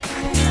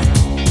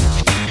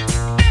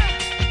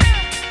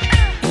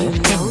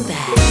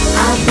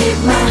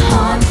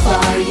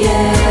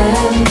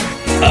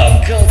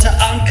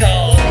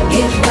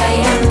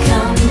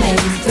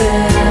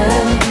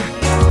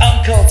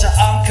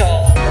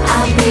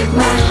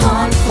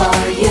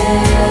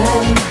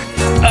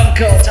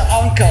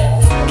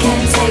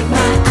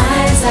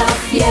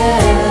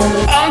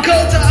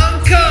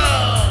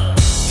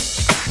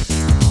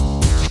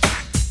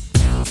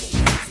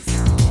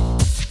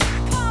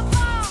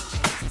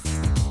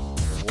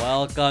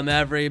Welcome,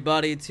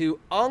 everybody, to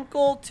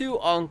Uncle,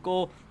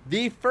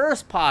 the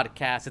first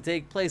podcast to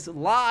take place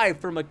live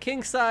from a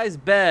king-size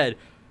bed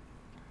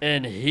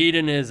in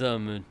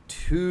Hedonism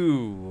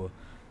 2.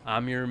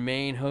 I'm your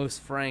main host,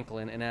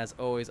 Franklin, and as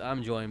always,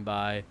 I'm joined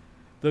by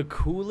the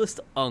coolest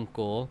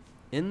uncle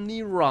in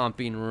the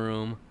romping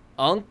room,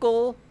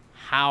 Uncle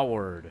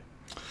Howard.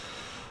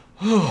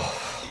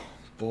 Oh,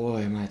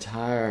 boy, am I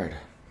tired.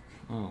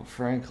 Oh,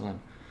 Franklin.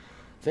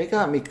 They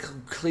got me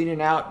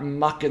cleaning out and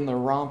mucking the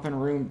romping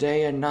room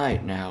day and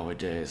night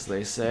nowadays.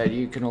 They said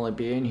you can only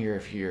be in here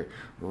if you're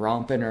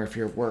romping or if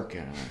you're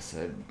working. And I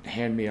said,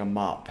 hand me a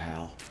mop,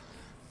 pal.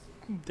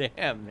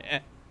 Damn,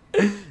 man.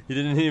 You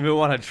didn't even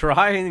want to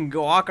try and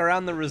go walk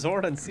around the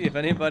resort and see if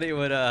anybody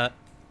would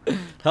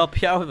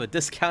help you out with a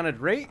discounted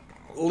rate?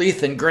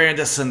 Lethan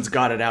Grandison's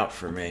got it out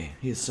for me.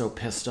 He's so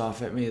pissed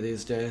off at me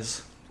these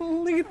days.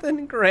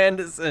 Lethan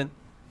Grandison.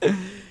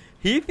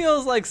 He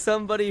feels like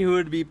somebody who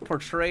would be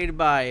portrayed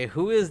by,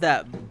 who is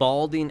that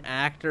balding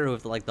actor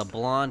with like the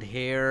blonde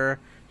hair?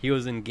 He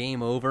was in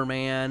Game Over,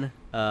 Man.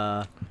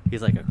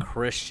 He's like a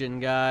Christian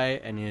guy,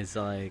 and he's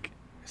like...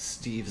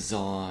 Steve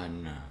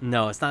Zahn.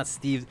 No, it's not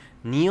Steve.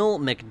 Neil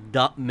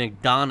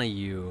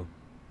McDonough.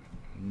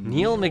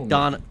 Neil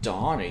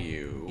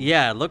McDonough.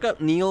 Yeah, look up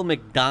Neil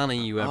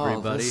McDonough,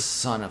 everybody. Oh, this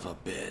son of a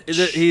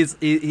bitch.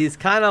 He's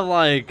kind of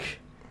like...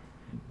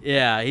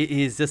 Yeah,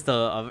 he's just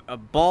a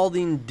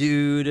balding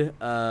dude,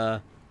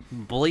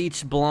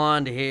 bleached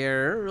blonde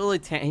hair, really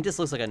he just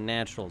looks like a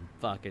natural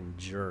fucking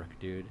jerk,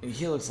 dude.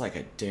 He looks like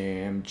a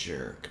damn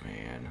jerk,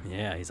 man.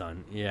 Yeah.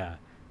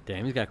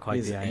 Damn, he's got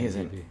quite the IMDb. He's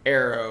an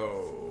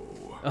arrow.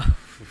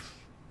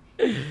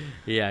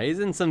 Yeah, he's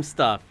in some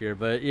stuff here,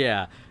 but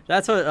yeah.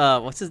 That's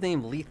what's his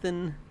name?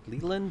 Lethan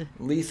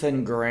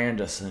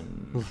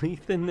Grandison.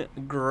 Lethan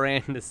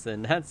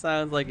Grandison. That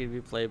sounds like he'd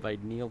be played by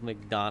Neil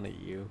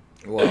McDonough.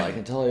 Well, I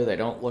can tell you they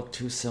don't look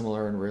too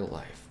similar in real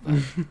life, but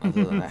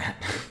other than that,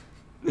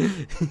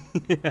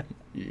 yeah.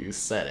 You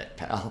said it,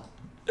 pal.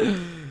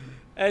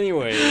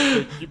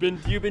 Anyway, you've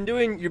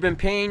been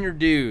paying your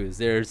dues.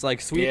 There's like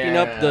sweeping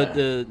up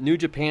the New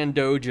Japan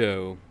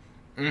dojo.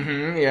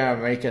 Mm-hmm. Yeah,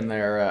 making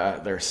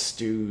their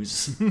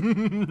stews.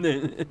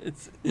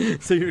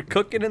 So you're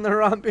cooking in the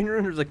romping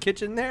room. There's a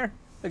kitchen there.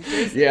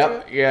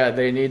 Yeah.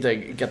 They need to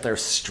get their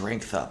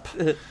strength up.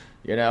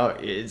 You know,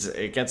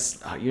 it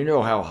gets. You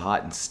know how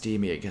hot and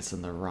steamy it gets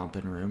in the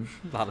romping room.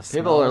 A lot of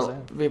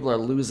people are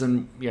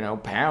losing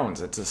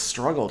pounds. It's a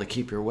struggle to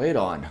keep your weight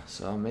on.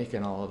 So I'm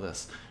making all of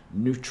this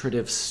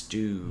nutritive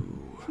stew.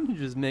 You're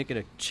just making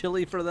a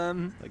chili for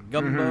them, a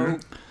gumbo.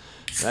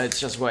 Mm-hmm. That's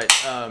just what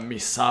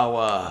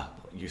Misawa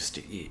used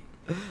to eat.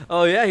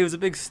 Oh yeah, he was a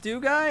big stew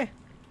guy.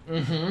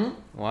 Mm-hmm.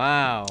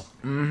 Wow.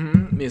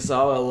 Mm-hmm.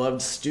 Misawa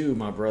loved stew,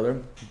 my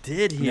brother.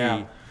 Did he?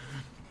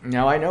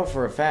 Now I know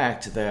for a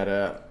fact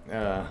that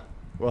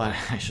well,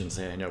 I shouldn't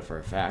say I know for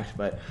a fact,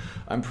 but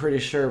I'm pretty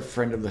sure a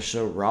friend of the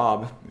show,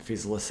 Rob, if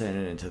he's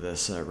listening into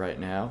this right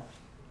now,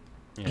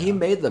 he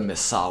made the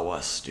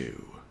Misawa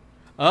stew.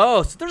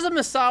 Oh, so there's a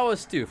Misawa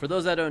stew. For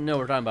those that don't know,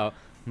 we're talking about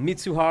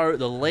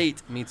the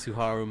late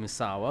Mitsuharu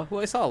Misawa, who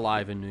I saw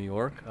live in New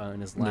York in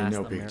his last...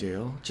 No big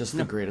deal. Just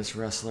the greatest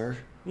wrestler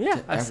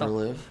to ever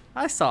live.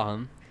 I saw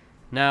him.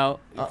 Now,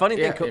 funny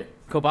thing,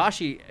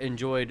 Kobashi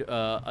enjoyed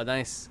a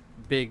nice,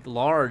 big,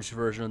 large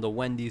version of the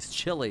Wendy's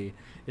chili.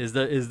 Is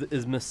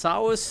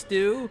Misawa's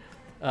stew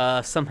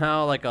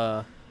somehow like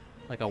a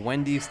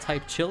Wendy's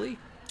type chili?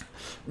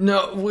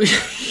 No,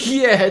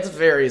 it's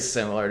very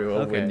similar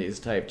to a Wendy's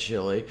type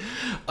chili.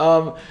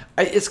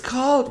 It's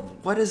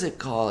called, what is it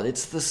called?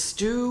 It's the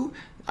stew.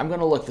 I'm going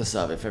to look this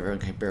up if everyone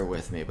can bear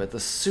with me. But the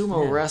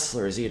sumo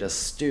wrestlers eat a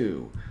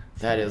stew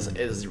that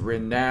is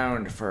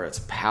renowned for its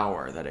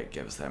power that it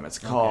gives them. It's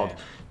called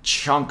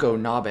Chanko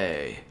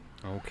Nabe.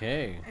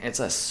 Okay. It's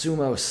a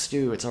sumo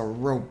stew. It's a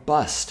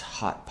robust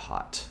hot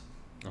pot.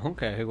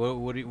 Okay,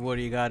 what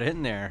do you got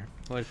in there?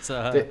 What's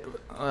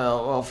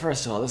well,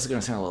 first of all, this is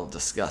going to sound a little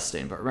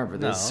disgusting, but remember,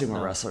 these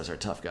sumo wrestlers are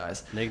tough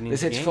guys. They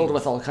say it's filled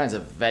with all kinds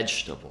of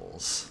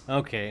vegetables.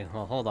 Okay,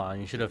 well, hold on.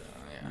 You should have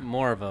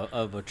more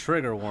of a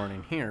trigger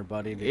warning here,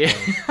 buddy. Because,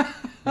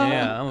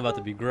 I'm about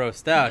to be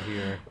grossed out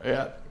here.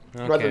 Yeah.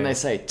 Okay. Rather than they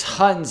say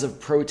tons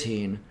of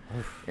protein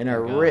in a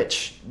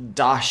rich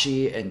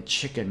dashi and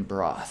chicken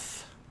broth.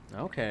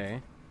 Okay.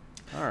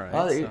 All right.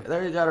 Well,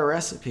 there you got a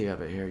recipe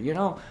of it here. You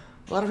know,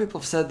 a lot of people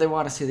have said they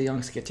want to see the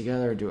Youngs get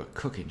together and do a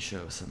cooking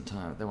show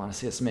sometime. They want to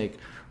see us make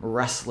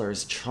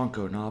wrestlers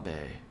Chanko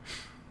Nabe.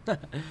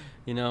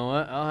 You know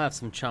what? I'll have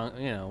some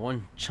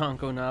one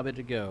Chanko Nabe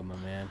to go, my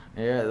man.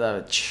 Yeah,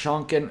 the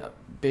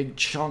big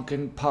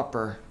chunkin'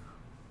 pupper.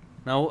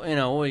 Now,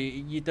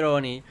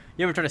 you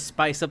ever try to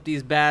spice up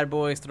these bad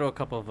boys? Throw a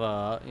couple of,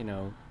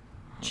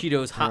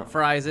 Cheetos hot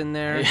fries in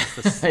there.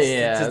 Toss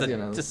add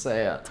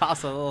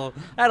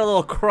a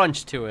little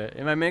crunch to it.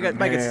 It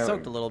might get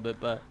soaked a little bit,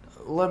 but...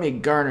 Let me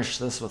garnish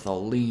this with a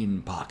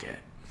lean pocket.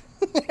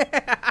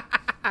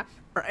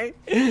 Right?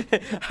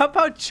 How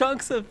about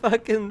chunks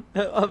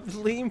of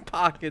lean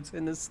pockets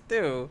in the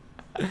stew?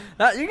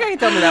 You're gonna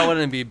tell me that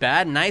wouldn't be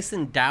bad? Nice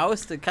and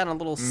doused, and kind of a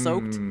little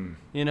soaked,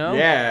 you know?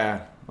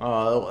 Yeah.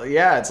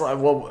 Yeah, it's like,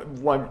 well,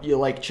 what, you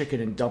like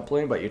chicken and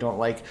dumpling, but you don't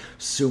like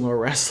sumo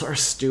wrestler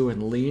stew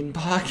and lean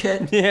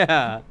pocket?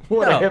 Yeah.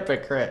 What No, a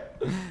hypocrite.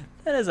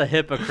 that is a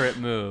hypocrite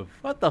move.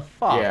 What the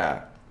fuck?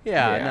 Yeah.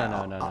 Yeah.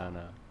 No.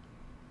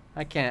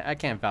 I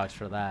can't vouch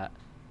for that.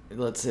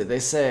 Let's see. They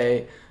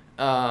say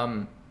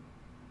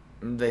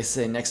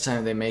next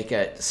time they make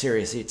it,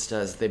 Serious Eats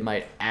does, they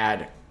might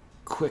add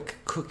quick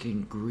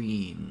cooking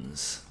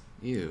greens.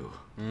 Ew.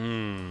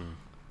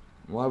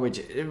 Why would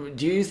you?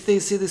 Do you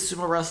see the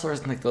sumo wrestlers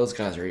and think those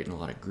guys are eating a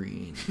lot of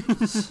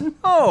greens?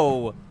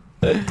 Oh,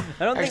 I don't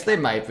Actually, think. they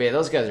might be.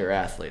 Those guys are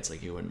athletes,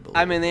 like you wouldn't believe.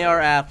 I mean, they are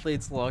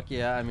athletes. Look,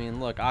 yeah. I mean,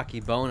 look,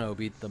 Akibono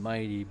beat the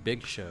mighty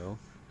Big Show.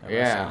 At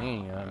Yeah.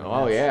 WrestleMania. I mean,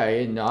 Oh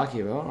that's- yeah,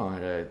 Akibono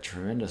had a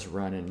tremendous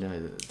run in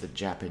the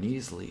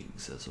Japanese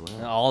leagues as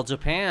well. All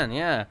Japan,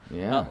 yeah.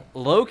 Yeah.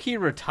 Loki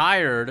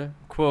retired,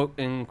 quote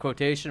in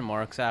quotation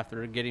marks,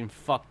 after getting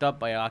fucked up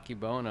by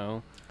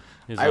Akibono.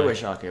 He's I like,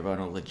 wish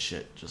Akibono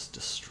legit just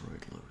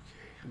destroyed Loki.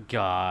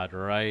 God,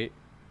 right?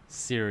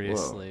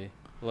 Seriously,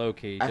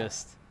 Loki, I-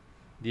 just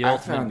the I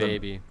ultimate found the-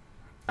 baby.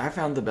 I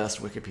found the best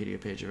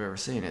Wikipedia page I've ever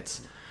seen.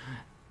 It's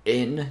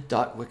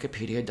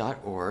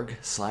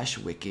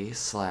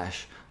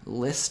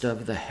in.wikipedia.org/wiki/list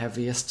of the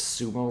heaviest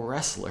sumo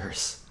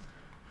wrestlers.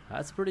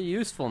 That's pretty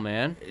useful,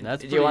 man.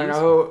 That's Do pretty you want to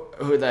useful.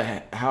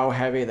 know how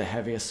heavy the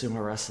heaviest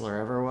sumo wrestler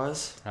ever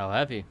was? How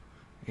heavy?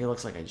 He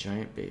looks like a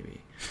giant baby.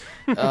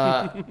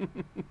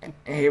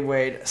 He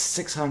weighed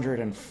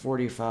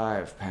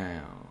 645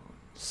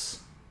 pounds.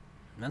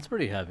 That's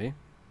pretty heavy.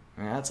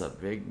 Man, that's a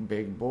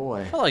big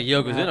boy. I feel like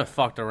Yokozuna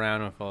fucked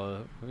around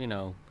with,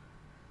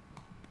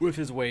 with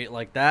his weight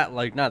like that.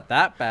 Like, not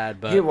that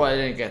bad, but He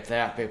didn't get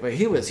that big, but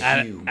he was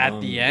huge. at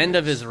the end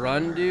of his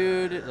run,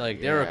 dude, like,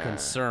 there were Yeah.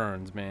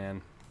 concerns,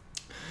 man.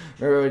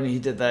 Remember when he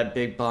did that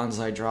big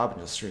bonsai drop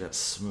and just straight up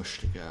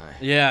smushed a guy?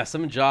 Yeah,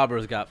 some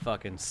jobbers got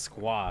fucking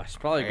squashed.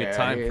 Probably a good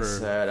time he for,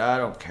 said, I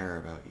don't care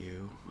about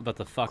you. but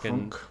the fucking,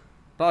 Hunk.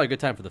 probably a good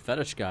time for the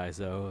fetish guys,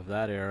 though, of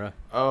that era.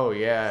 Oh,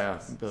 yeah.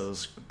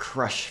 Those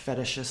crush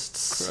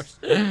fetishists.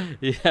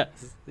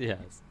 Yes.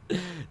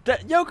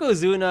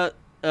 Yokozuna,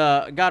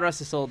 God rest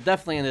his soul,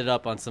 definitely ended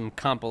up on some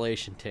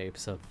compilation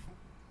tapes of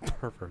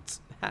perverts.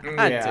 Had to.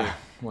 Yeah.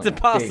 It's Like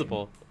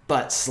impossible. Big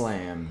butt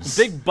slams.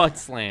 Big butt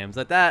slams.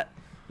 Like that,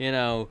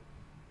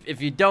 if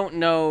you don't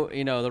know,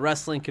 the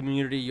wrestling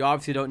community, you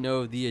obviously don't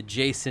know the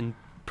adjacent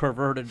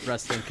perverted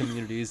wrestling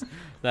communities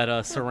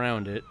that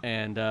surround it.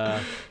 And,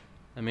 I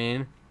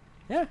mean,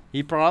 yeah,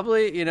 he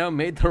probably,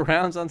 made the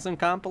rounds on some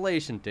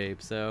compilation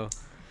tapes. So,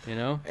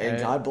 And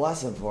God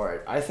bless him for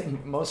it. I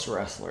think most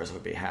wrestlers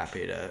would be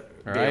happy to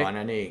be Right. on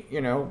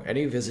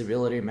any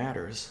visibility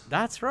matters.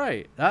 That's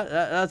right.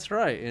 That's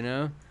right,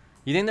 You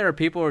think there are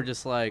people who are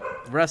just like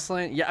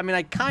wrestling? Yeah, I mean,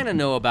 I kind of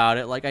know about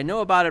it. Like, I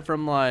know about it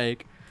from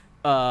like,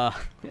 I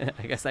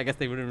guess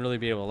they wouldn't really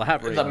be able to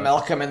elaborate. The but-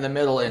 Malcolm in the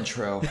Middle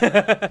intro.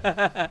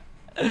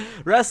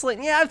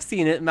 Wrestling, yeah, I've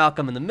seen it.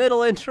 Malcolm in the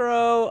Middle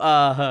intro,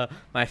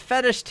 my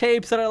fetish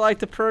tapes that I like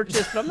to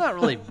purchase, but I'm not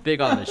really big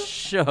on the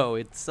show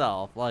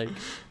itself. Like,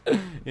 Like,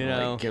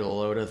 get a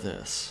load of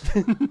this.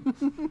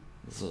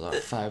 This is a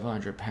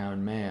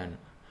 500-pound man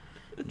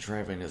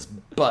driving his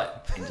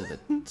butt into the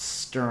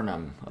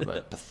sternum of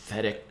a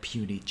pathetic,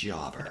 puny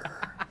jobber.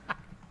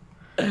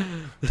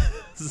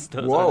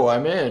 Whoa,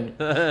 I'm in.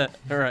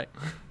 All right.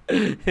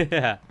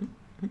 Yeah.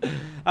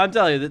 I'm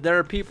telling you that there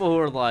are people who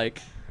are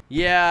like,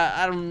 yeah,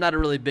 I'm not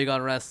really big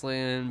on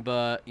wrestling,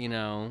 but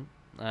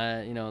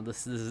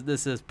this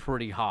is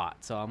pretty hot,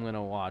 so I'm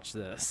gonna watch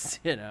this.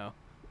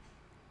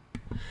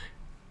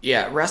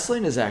 Yeah,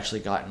 wrestling has actually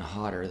gotten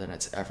hotter than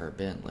it's ever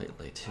been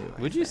lately, too.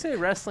 Would you say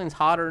wrestling's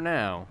hotter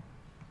now?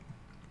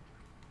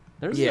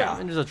 There's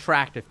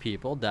attractive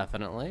people,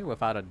 definitely,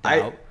 without a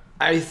doubt.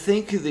 I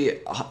think the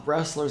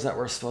wrestlers that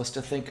we're supposed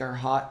to think are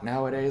hot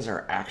nowadays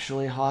are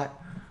actually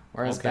hot,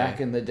 whereas Okay.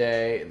 back in the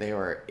day, they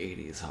were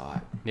 80s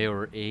hot. They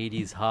were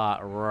 80s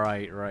hot,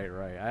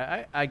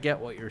 right. I get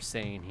what you're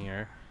saying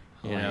here.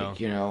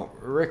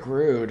 Rick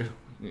Rude,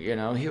 he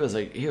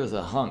was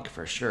a hunk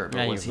for sure, but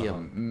Yeah, was he he was a a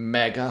hunk.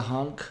 mega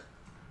hunk?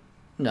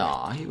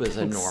 No, he was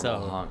a normal So,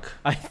 hunk.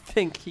 I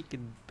think he could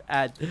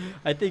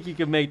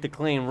make the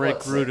claim Rick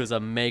What's Rude it? is a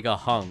mega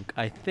hunk.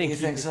 I think You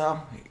think so?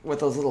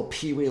 With those little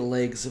peewee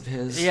legs of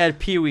his? he had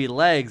peewee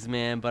legs,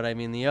 man, but I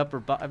mean the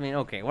upper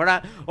okay, we're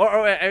not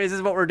or is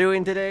this what we're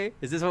doing today?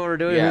 Is this what we're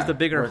doing? Yeah, Who's the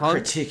bigger we're hunk?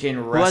 critiquing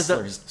Who has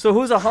wrestlers. so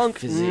who's a hunk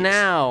physiques.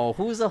 now?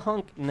 Who's a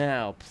hunk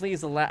now?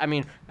 Please I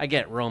mean, I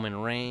get Roman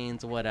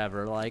Reigns,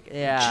 whatever. Like,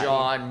 yeah.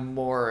 John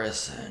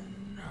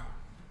Morrison.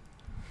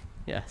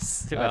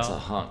 Yes. That's well, a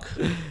hunk.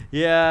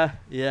 Yeah.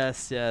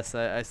 Yes.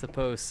 I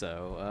suppose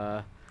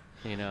so.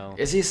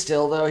 Is he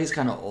still, though? He's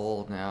kind of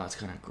old now. It's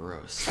kind of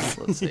gross.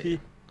 Let's see.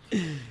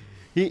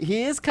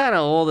 He is kind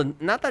of old,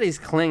 and not that he's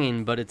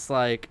clinging, but it's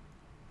like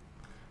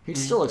He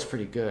still looks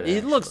pretty good,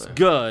 he looks actually.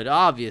 good,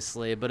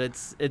 obviously, but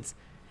it's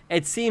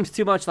it seems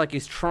too much like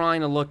he's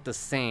trying to look the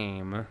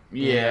same.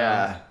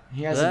 Yeah.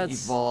 He hasn't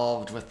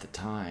evolved with the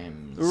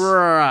times.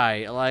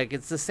 Right. Like,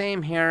 it's the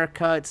same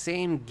haircut,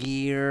 same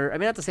gear. I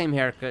mean, not the same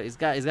haircut. He's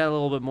got a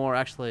little bit more,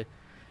 actually.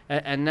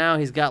 And now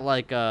he's got,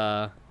 like,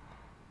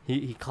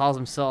 he calls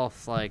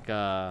himself, like,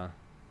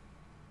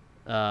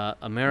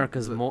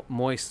 America's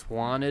Moist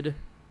Wanted.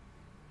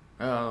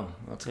 Oh,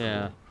 that's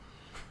cool.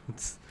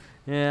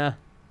 Yeah.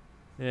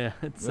 Yeah,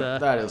 it's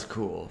that is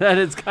cool. That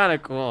is kind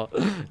of cool.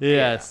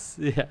 Yes,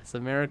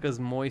 America's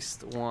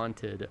Most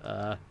Wanted.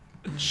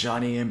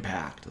 Johnny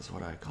Impact is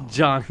what I call it.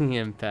 Johnny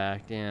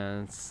Impact.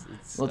 Yeah.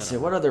 Let's see,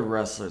 what other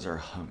wrestlers are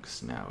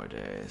hunks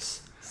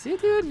nowadays? See,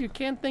 dude, you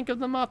can't think of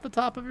them off the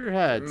top of your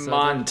head. So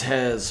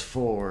Montez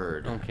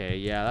Ford. Okay,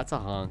 yeah, that's a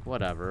hunk.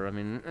 Whatever. I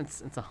mean,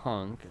 it's a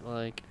hunk.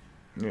 Like,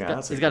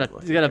 yeah, he's got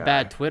a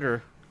bad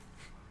Twitter.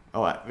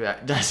 Oh, yeah,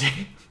 does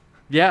he?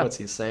 Yeah. What's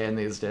he saying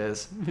these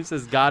days? He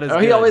says God is. Oh,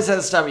 good. he always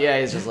says stuff. Yeah,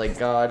 he's just like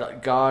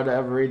God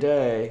every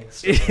day.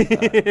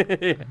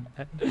 Like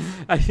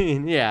I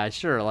mean, yeah,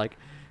 sure. Like,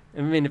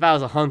 I mean, if I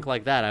was a hunk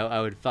like that, I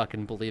would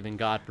fucking believe in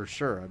God for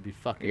sure. I'd be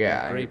fucking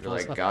grateful.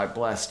 Like God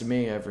blessed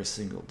me every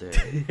single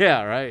day.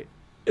 Yeah, right.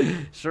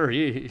 Sure,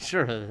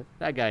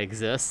 that guy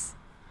exists.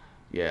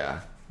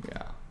 Yeah.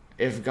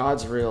 If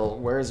God's real,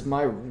 where's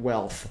my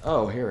wealth?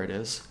 Oh, here it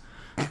is.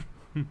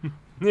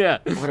 Yeah.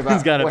 What about?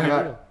 He's gotta what be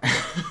about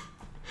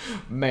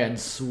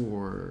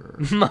Mansoor?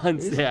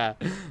 Yeah,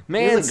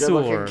 He's a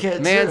good-looking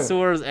kid,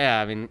 Mansoor's.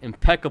 Yeah, I mean,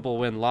 impeccable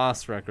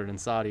win-loss record in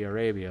Saudi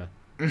Arabia.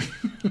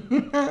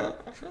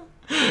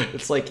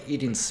 It's like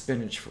eating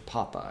spinach for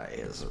Popeye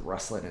is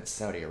wrestling in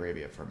Saudi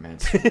Arabia for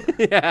Mansoor.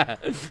 Yeah,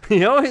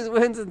 he always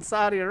wins in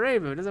Saudi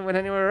Arabia. He doesn't win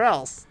anywhere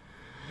else.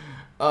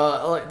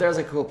 There's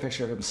a cool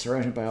picture of him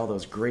surrounded by all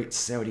those great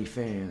Saudi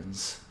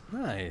fans.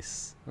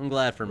 Nice. I'm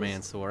glad for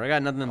Mansoor. I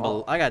got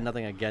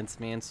nothing against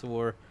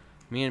Mansoor.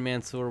 Me and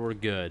Mansoor were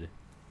good.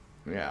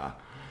 Yeah.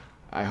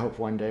 I hope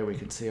one day we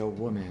can see a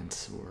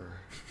woman-soor.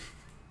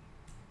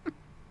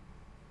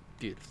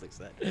 Beautifully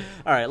said.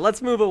 All right,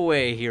 let's move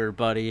away here,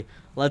 buddy.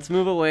 Let's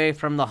move away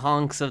from the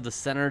honks of the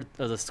center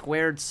of the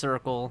squared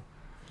circle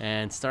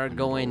and start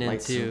going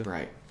into. So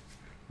bright.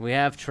 We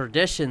have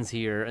traditions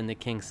here in the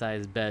king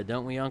size bed,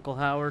 don't we, Uncle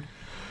Howard?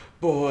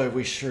 Boy,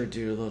 we sure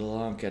do, little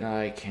Unc, and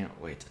I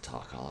can't wait to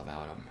talk all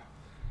about them.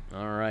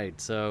 All right,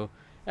 so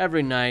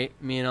every night,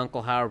 me and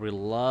Uncle Howard, we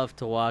love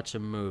to watch a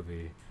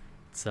movie.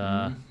 It's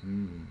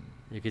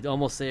you could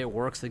almost say it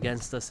works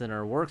against us in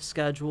our work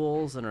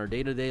schedules and our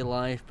day-to-day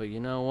life, but you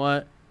know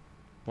what?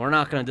 We're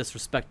not going to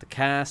disrespect the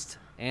cast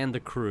and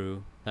the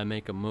crew that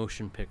make a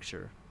motion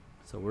picture.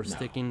 So we're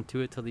sticking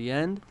to it till the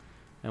end,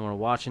 and we're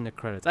watching the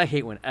credits. I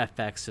hate when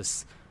FX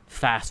just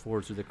fast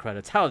forwards through the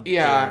credits. How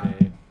dare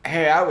they?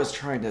 Hey, I was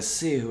trying to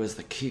see who was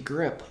the key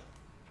grip.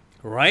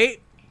 Right?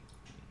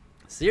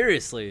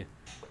 Seriously,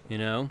 you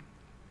know?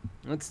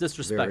 That's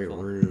disrespectful.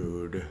 Very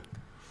rude.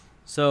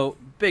 So,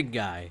 big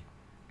guy,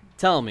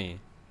 tell me,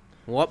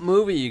 what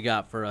movie you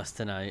got for us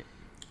tonight?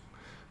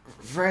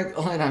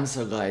 Franklin, I'm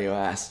so glad you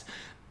asked.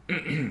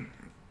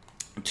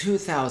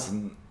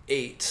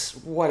 2008,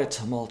 what a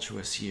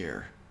tumultuous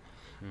year.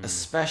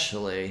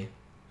 Especially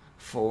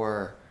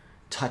for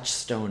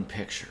Touchstone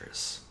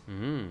Pictures.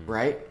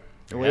 Right?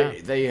 Yeah.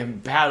 They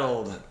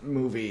embattled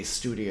movie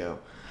studio.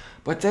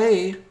 But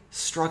they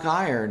struck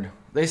iron.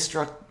 Is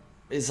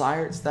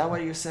that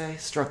what you say?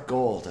 Struck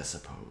gold, I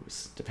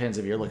suppose. Depends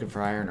if you're looking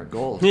for iron or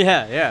gold.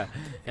 Yeah.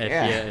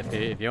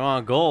 If you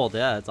want gold,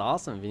 yeah, it's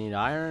awesome. If you need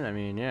iron, I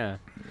mean, yeah.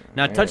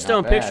 Now,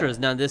 Touchstone Pictures,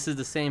 now this is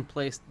the same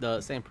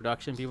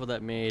production people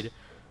that made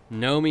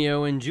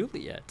Romeo and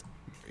Juliet.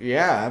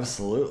 Yeah,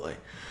 absolutely.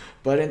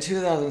 But in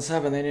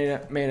 2007, they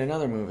made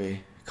another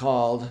movie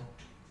called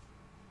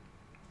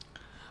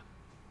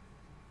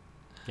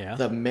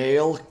The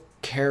Mail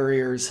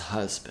Carrier's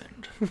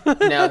Husband.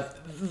 Now,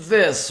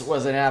 this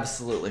was an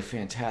absolutely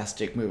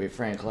fantastic movie,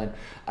 Franklin.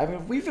 I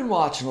mean, we've been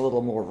watching a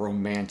little more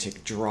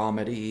romantic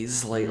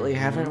dramedies lately,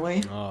 haven't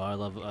we? Oh, I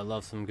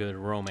love some good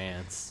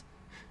romance.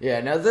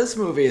 Yeah, now this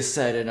movie is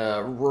set in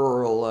a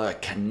rural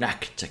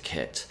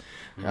Connecticut.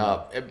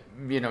 Not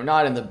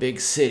in the big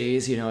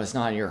cities. It's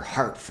not in your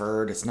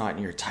Hartford. It's not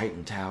in your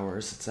Titan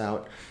Towers. It's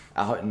out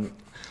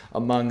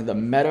among the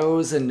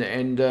meadows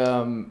and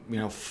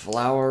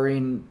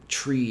flowering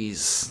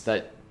trees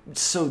that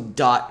so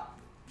dot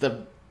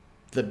the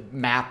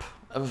map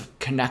of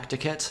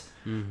Connecticut.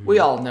 We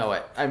all know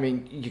it. I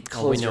mean, you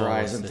close your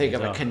eyes and think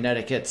of a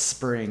Connecticut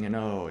spring, and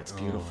it's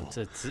beautiful.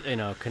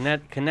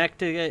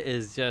 Connecticut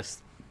is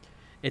just.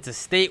 It's a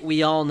state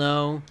we all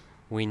know.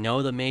 We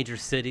know the major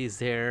cities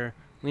there.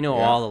 We know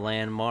all the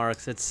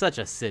landmarks. It's such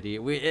a city.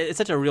 It's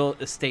such a real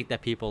state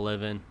that people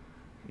live in.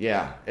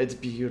 Yeah, it's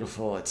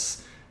beautiful.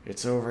 It's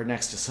over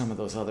next to some of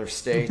those other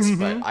states,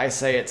 but I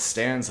say it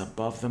stands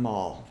above them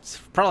all. It's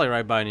probably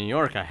right by New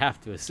York, I have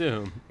to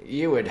assume.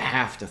 You would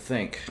have to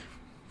think,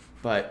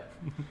 but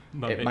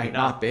it might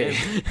not be.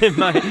 It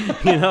might.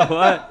 You know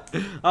what?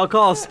 I'll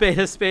call a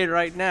spade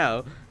right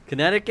now.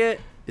 Connecticut,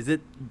 is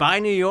it by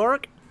New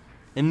York?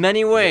 In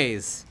many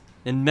ways.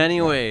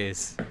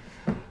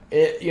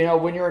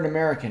 when you're an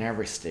American,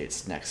 every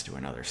state's next to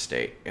another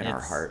state in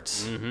our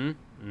hearts.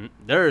 Mm-hmm.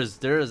 There's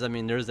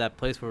that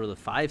place where the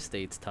 5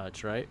 states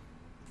touch, right?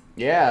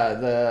 Yeah,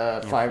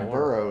 the 5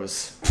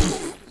 boroughs.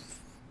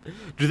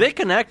 Do they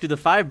connect? Do the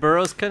 5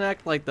 boroughs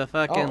connect like the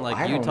fucking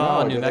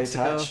Utah, New Do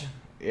Mexico? They touch?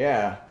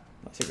 Yeah,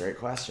 that's a great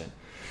question.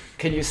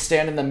 Can you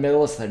stand in the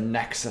middle as the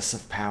nexus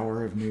of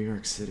power of New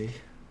York City?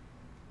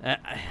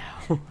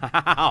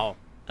 Wow.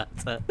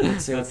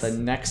 Let's see what the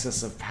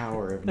nexus of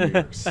power of New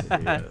York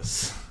City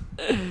is.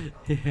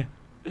 Yeah.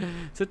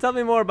 So tell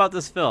me more about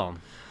this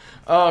film.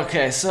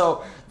 Okay,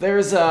 so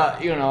there's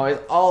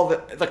all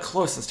the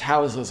closest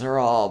houses are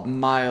all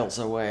miles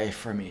away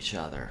from each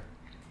other.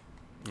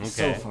 Okay.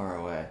 So far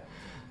away.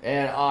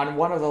 And on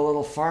one of the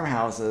little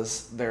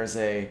farmhouses, there's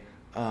a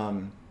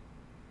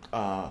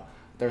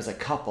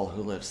couple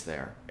who lives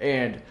there.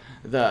 And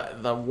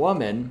the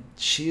woman,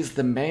 she's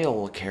the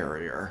mail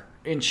carrier.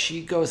 And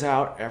she goes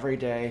out every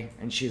day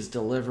and she's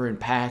delivering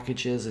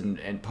packages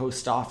and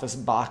post office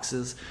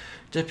boxes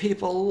to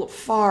people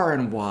far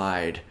and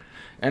wide.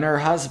 And her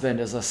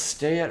husband is a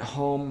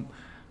stay-at-home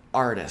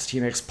artist. He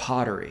makes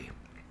pottery.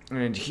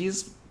 And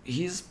he's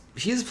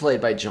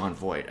played by Jon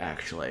Voight,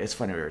 actually. It's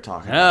funny we were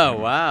talking about him.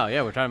 Oh, wow.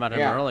 Yeah, we were talking about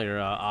him earlier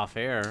off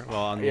air. Well,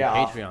 on the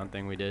Patreon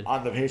thing we did.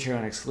 On the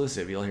Patreon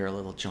exclusive, you'll hear a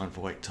little Jon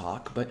Voight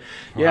talk. But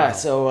yeah,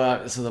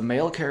 so the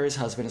mail carrier's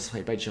husband is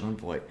played by Jon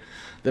Voight.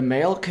 The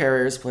mail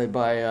carrier is played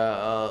by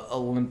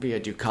Olympia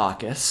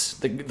Dukakis,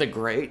 the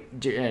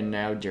great and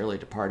now dearly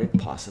departed,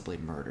 possibly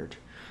murdered.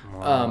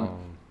 Wow.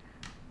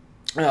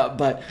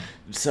 But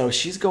so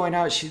she's going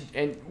out.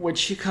 And when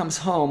she comes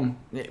home,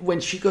 when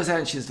she goes out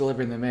and she's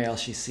delivering the mail,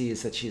 she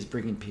sees that she's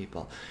bringing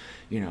people,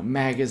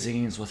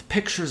 magazines with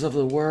pictures of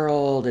the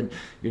world, and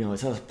it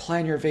says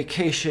plan your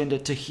vacation to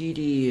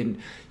Tahiti,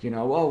 and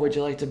would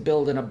you like to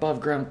build an above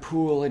ground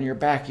pool in your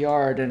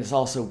backyard? And it's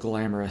also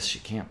glamorous. She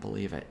can't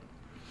believe it.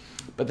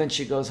 But then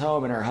she goes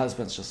home and her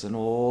husband's just an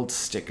old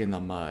stick in the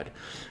mud.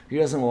 He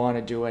doesn't want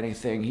to do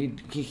anything.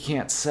 He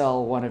can't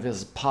sell one of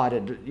his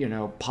potted,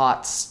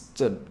 pots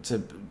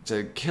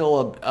to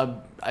kill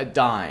a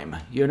dime,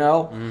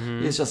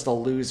 Mm-hmm. He's just a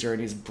loser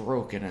and he's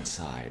broken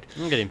inside.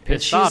 I'm getting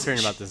pissed off hearing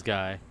about this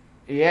guy.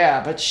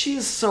 Yeah, but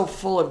she's so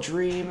full of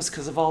dreams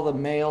because of all the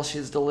mail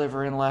she's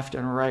delivering left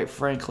and right,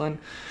 Franklin.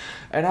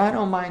 And I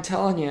don't mind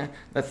telling you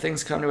that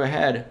things come to a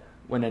head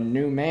when a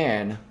new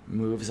man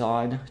moves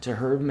on to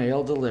her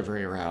mail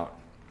delivery route.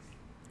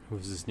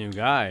 Who's this new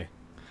guy?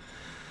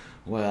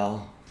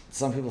 Well,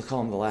 some people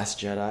call him the Last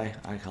Jedi.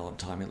 I call him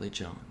Tommy Lee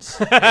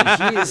Jones.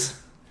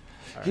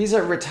 He's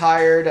a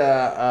retired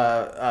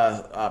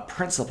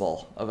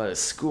principal of a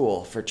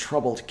school for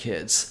troubled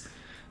kids.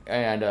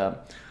 And,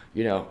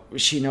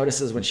 she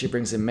notices when she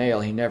brings him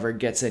mail, he never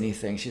gets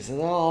anything. She says,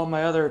 all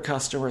my other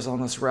customers on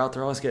this route,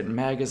 they're always getting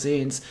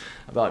magazines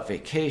about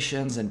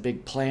vacations and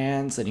big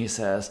plans. And he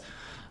says,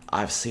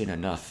 I've seen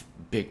enough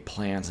big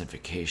plans and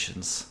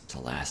vacations to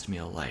last me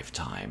a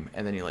lifetime.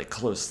 And then he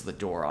closes the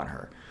door on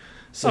her.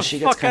 So she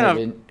gets what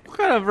kind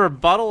of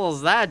rebuttal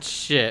is that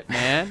shit,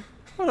 man?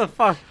 What the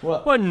fuck?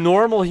 What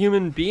normal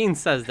human being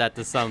says that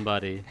to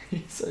somebody?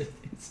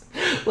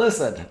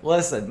 Listen.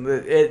 I'm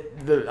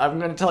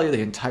going to tell you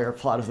the entire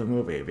plot of the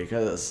movie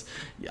because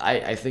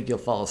I think you'll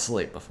fall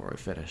asleep before we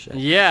finish it.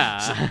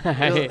 Yeah,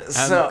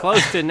 I'm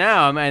close to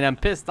now. I'm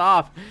pissed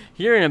off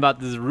hearing about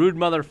this rude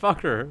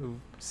motherfucker who,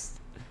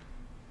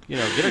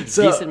 get a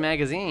decent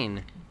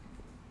magazine.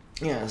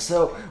 Yeah,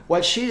 so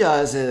what she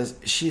does is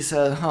she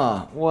says,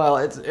 well,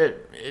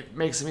 it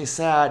makes me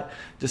sad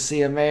to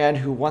see a man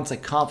who once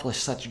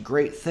accomplished such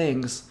great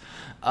things,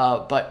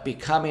 but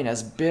becoming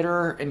as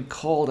bitter and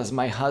cold as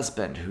my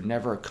husband, who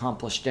never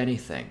accomplished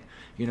anything.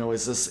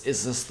 Is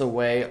this the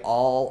way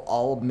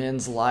all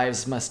men's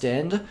lives must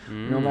end?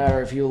 No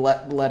matter if you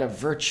led a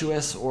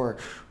virtuous or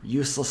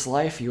useless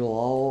life, you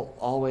will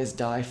always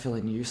die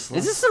feeling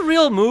useless. Is this a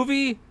real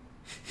movie?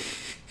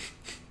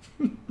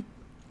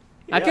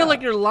 Yeah. I feel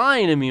like you're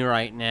lying to me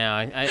right now.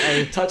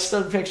 I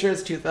Touchstone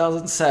Pictures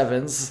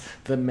 2007's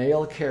The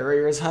Mail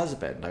Carrier's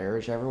Husband. I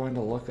urge everyone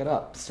to look it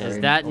up. Is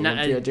that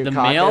The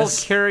Mail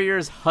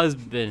Carrier's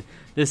Husband?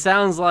 This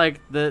sounds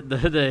like the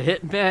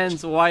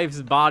hitman's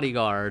wife's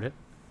bodyguard.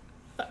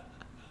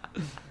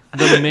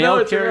 The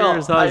Mail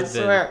Carrier's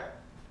Husband. I swear.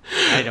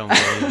 I don't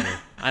believe you.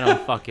 I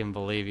don't fucking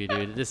believe you,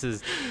 dude. Was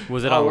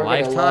it on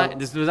Lifetime?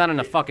 This was not in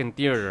a fucking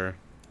theater.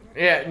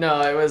 Yeah, no,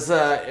 it was.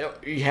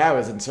 It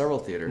was in several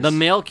theaters. The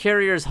Mail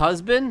Carrier's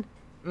Husband?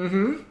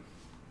 Mm-hmm.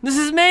 This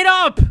is made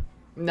up.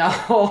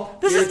 No,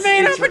 this is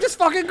made up. I just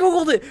fucking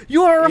googled it.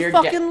 You are a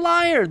fucking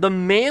liar. The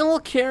Mail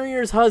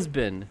Carrier's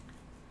Husband.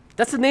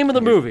 That's the name of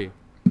the movie.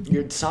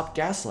 You'd stop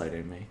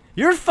gaslighting me.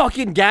 You're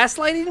fucking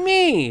gaslighting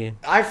me.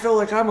 I feel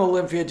like I'm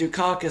Olympia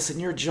Dukakis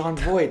and you're Jon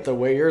Voight the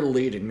way you're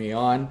leading me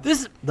on.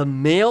 The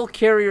Mail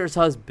Carrier's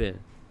Husband.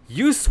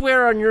 You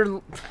swear on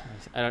your.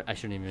 I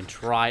shouldn't even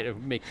try to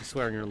make you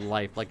swear on your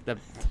life like that.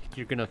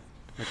 You're gonna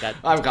like that.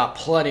 I've got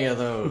plenty of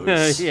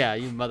those. Yeah,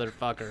 you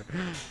motherfucker.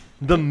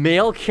 The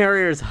Mail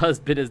Carrier's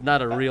Husband is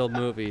not a real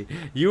movie.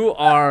 You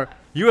are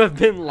You have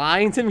been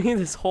lying to me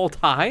this whole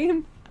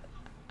time?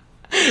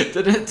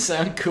 Didn't it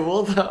sound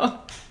cool though?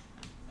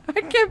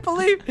 I can't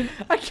believe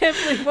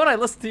when I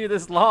listened to you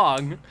this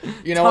long.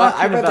 You know what?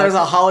 I talking bet about- there's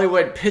a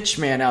Hollywood pitch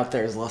man out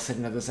there who's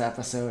listening to this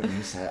episode, and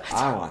he said,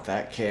 "I want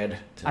that kid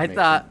to I make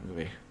thought- that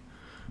movie."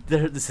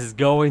 This is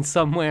going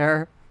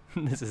somewhere.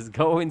 This is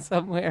going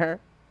somewhere.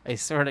 I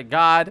swear to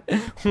God.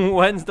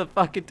 When's the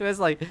fucking twist?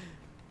 Like,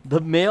 the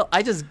male.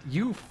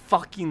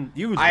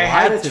 You I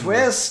had lied a to me.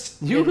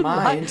 twist You in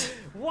mind.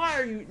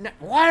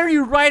 Why are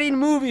you writing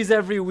movies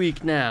every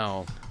week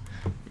now?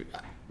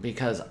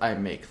 Because I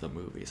make the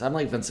movies. I'm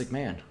like Vince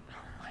McMahon.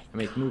 I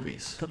make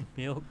movies. The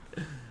male.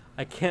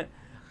 I can't.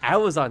 I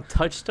was on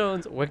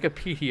Touchstone's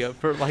Wikipedia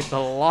for like the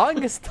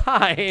longest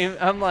time.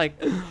 I'm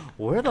like,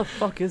 where the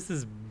fuck is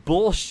this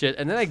bullshit?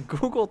 And then I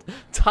googled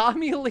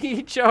Tommy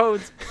Lee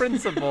Jones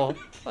principal.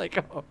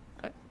 Like, oh,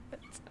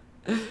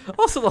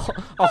 also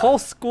a whole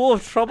school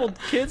of troubled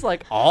kids.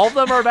 Like, all of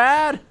them are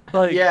bad.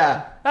 Like,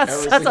 Yeah. that's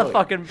every a single-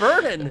 fucking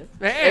burden,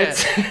 man.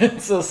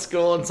 It's a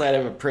school inside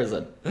of a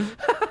prison.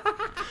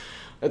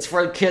 It's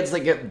for kids that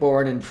get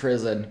born in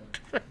prison.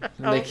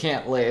 And they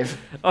can't leave.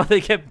 Oh, they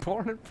get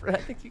born in prison.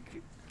 I think you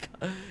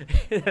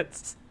could.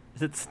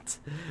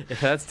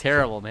 That's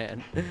terrible,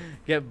 man.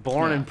 Get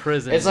born in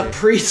prison. It's a dude.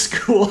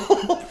 preschool.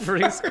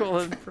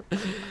 Preschool.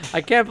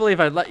 I can't believe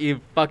I let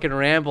you fucking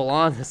ramble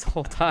on this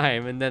whole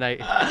time, and then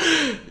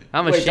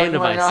I'm Wait, ashamed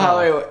of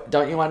myself.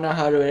 don't you want to know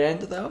how it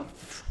end though?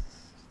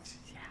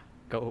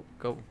 Go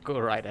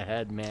right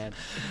ahead, man.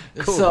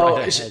 Go So right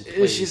ahead, she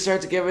please.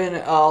 starts giving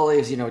all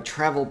these,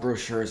 travel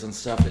brochures and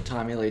stuff to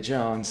Tommy Lee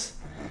Jones.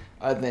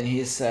 And then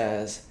he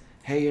says,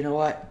 "Hey, you know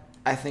what?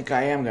 I think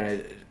I am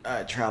going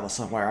to travel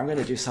somewhere. I'm going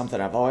to do something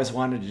I've always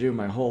wanted to do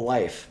my whole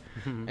life."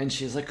 And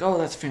she's like, "Oh,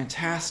 that's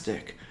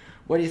fantastic.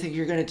 What do you think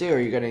you're going to do? Are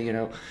you going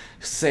to,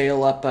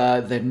 sail up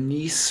the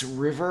Nice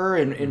River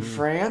in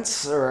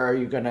France? Or are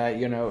you going to,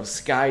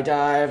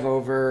 skydive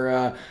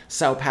over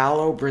Sao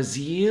Paulo,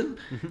 Brazil?"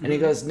 And he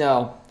goes,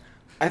 "No,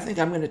 I think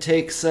I'm going to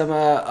take some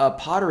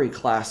pottery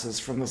classes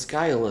from this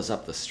guy who lives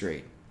up the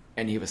street."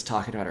 And he was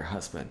talking about her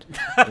husband.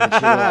 And then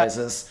she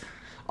realizes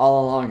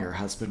all along her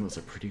husband was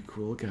a pretty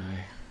cool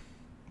guy.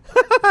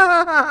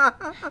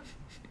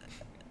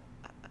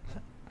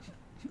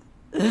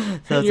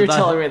 So it's You're about-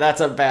 telling me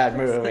that's a bad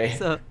movie.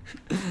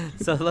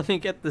 So let me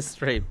get this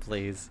straight,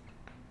 please.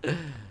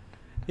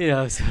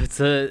 So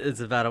it's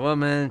about a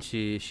woman.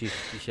 She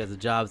has a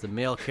job as a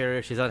mail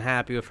carrier. She's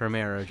unhappy with her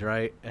marriage,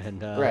 right?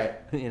 And Right.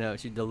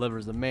 she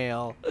delivers the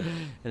mail,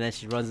 and then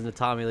she runs into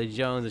Tommy Lee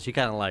Jones, and she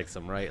kind of likes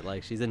him, right?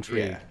 Like, she's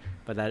intrigued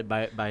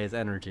by his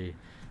energy.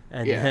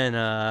 And Yeah.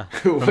 then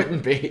Who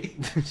wouldn't be?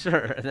 sure,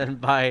 and then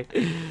by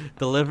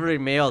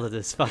delivering mail to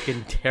this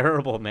fucking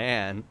terrible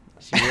man,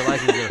 she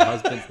realizes her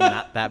husband's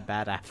not that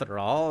bad after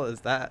all. Is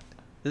that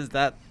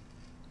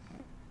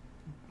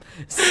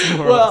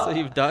more or less what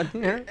you've done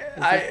here?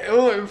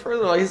 First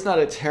of all, he's not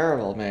a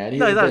terrible man.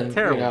 No, he's not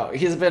terrible.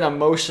 He's been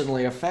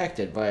emotionally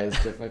affected by his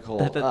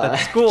difficult That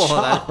school,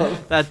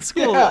 job. that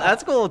school, Yeah. that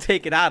school will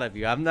take it out of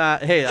you. I'm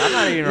not even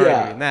Yeah.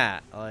 arguing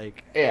that.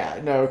 Like, Yeah,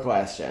 no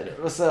question.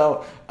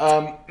 So,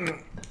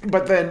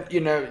 but then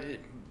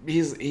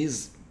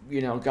he's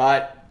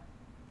got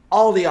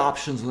all the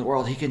options in the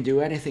world. He can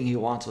do anything he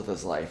wants with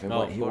his life, and Oh,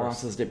 what of he course.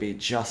 wants is to be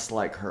just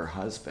like her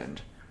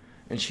husband.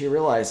 And she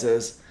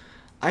realizes,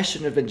 I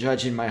shouldn't have been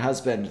judging my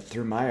husband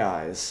through my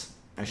eyes.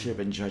 I should have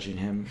been judging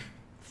him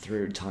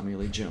through Tommy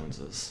Lee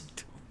Jones's.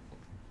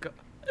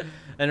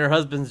 and her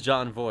husband's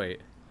John Voight.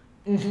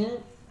 Mm-hmm.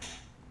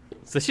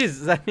 So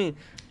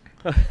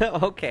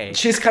okay.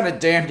 She's kind of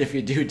damned if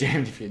you do,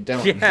 damned if you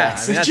don't. in Yeah,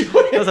 that I mean,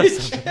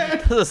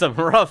 situation. those are some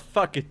rough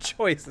fucking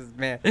choices,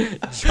 man.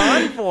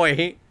 John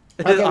Voight.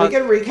 Okay, we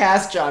can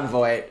recast John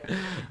Voight.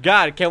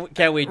 God,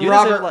 can we do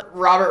Robert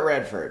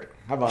Redford.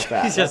 How about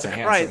that? Jesus That's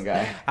a Christ. handsome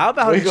guy. How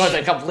about we go in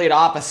the complete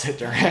opposite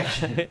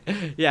direction?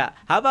 Yeah.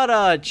 How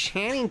about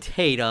Channing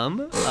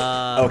Tatum?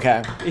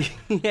 Okay.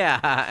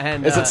 Yeah,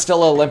 and Is it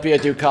still Olympia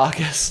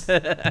Dukakis?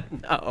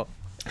 no.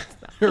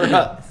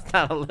 Right. It's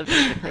not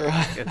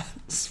Olivia.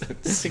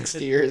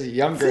 60 years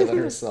younger than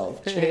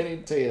herself.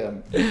 Channing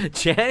Tatum.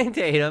 Channing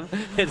Tatum.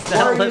 It's Why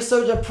not are you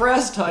so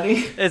depressed,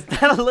 honey? It's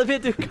not Olivia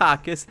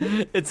Dukakis.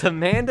 It's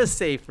Amanda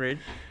Seyfried.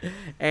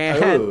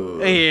 And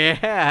Oh.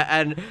 yeah,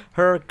 and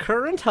her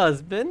current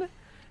husband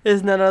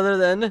is none other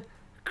than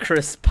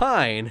Chris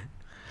Pine.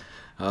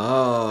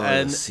 Oh,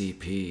 And-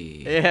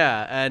 CP.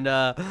 Yeah, and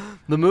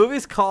the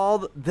movie's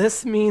called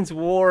This Means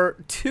War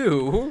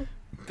 2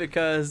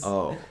 because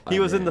he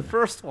was in the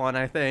first one,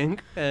 I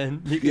think.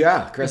 And you can-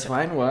 Yeah, Chris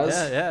Pine was.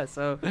 yeah,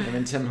 so Him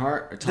and Tom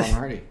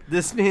Hardy.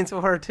 This Means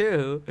War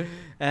 2,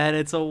 and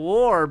it's a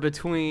war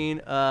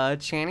between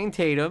Channing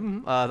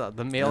Tatum,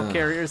 the mail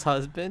carrier's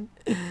husband,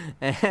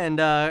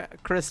 and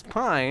Chris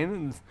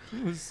Pine,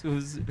 who's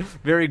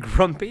very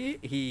grumpy.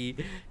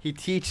 He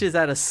teaches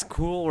at a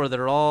school where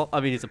they're all,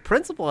 he's a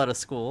principal at a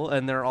school,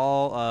 and they're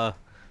all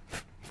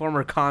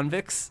former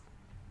convicts.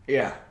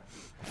 Yeah.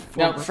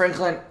 Now,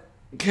 Franklin,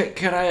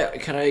 can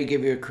I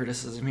give you a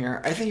criticism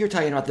here? I think you're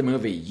talking about the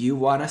movie You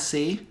Wanna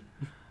See.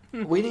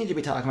 we need to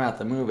be talking about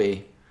the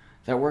movie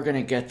that we're going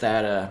to get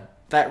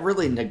that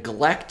really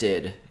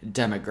neglected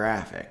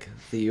demographic,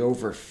 the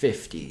over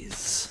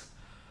 50s.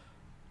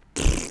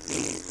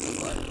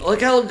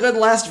 Look how good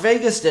Las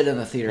Vegas did in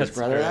the theaters, That's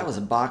brother. great. That was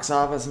a box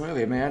office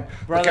movie, man.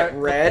 Brother, Look at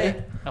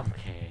Red.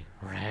 Okay,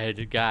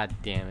 Red. God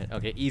damn it.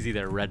 Okay, easy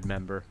there, Red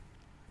member.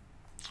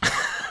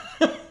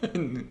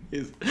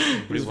 He's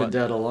been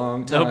dead a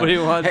long time. Nobody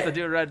wants to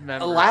do Red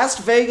member. Las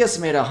Vegas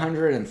made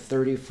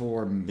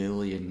 $134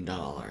 million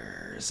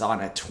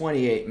on a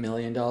 $28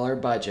 million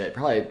budget.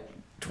 Probably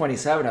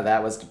 27 of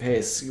that was to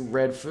pay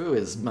Red Foo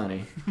his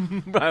money.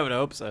 I would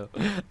hope so.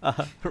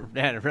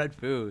 Man, Red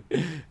Foo.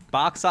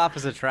 Box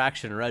office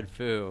attraction, Red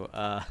Foo.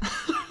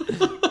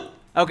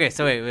 Okay,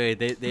 so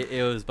wait.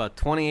 It was about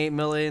 28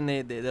 million.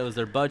 That was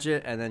their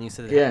budget, and then you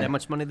said how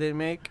much money did they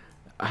make?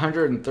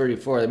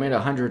 134. They made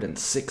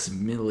 106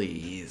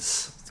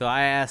 millies. So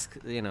I ask,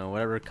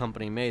 whatever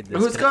company made this.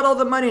 Who's got all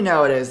the money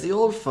nowadays? The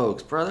old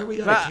folks, brother. We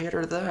gotta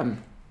cater to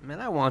them. Man,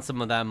 I want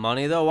some of that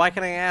money though. Why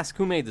can't I ask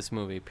who made this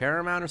movie?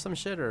 Paramount or some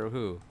shit, or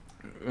who?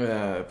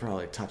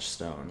 Probably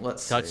Touchstone.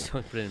 Let's see.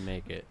 Touchstone didn't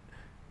make it.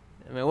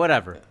 I mean,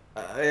 whatever.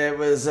 It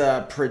was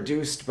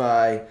produced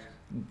by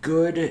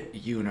Good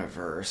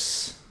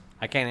Universe.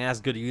 I can't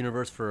ask Good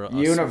Universe for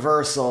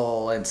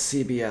Universal and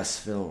CBS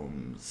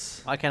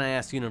Films. Why can't I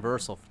ask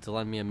Universal to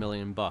lend me $1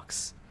 million?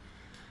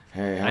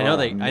 Hey, I know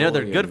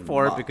they're good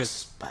for it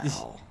because.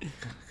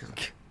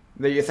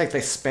 You think they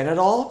spent it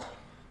all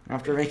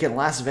after making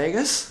Las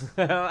Vegas?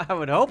 I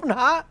would hope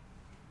not.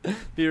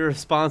 Be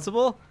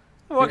responsible.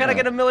 Why can't I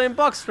get $1 million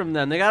from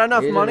them? They got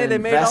enough money. They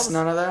made all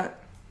none of that.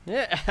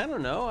 Yeah, I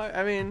don't know.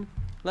 I mean,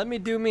 let me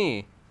do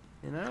me.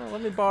 Let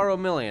me borrow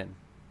 $1 million.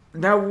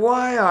 Now,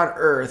 why on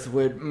earth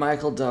would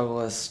Michael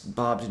Douglas,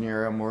 Bob De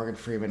Niro, Morgan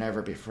Freeman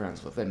ever be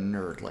friends with a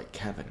nerd like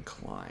Kevin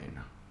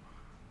Kline?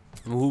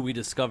 Who we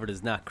discovered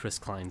is not Chris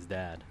Klein's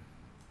dad.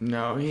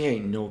 No, he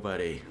ain't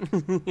nobody.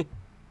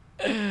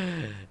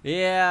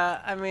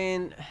 Yeah, I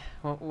mean,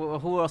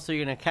 who else are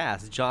you gonna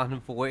cast?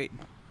 John Voight,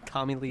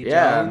 Tommy Lee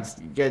Jones?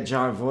 Jones? Get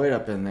John Voight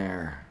up in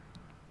there.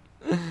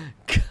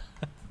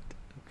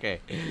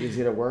 Okay.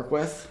 Easy to work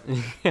with.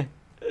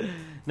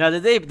 Now,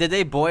 did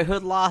they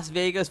Boyhood Las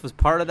Vegas was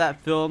part of that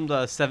filmed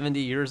 70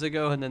 years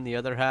ago, and then the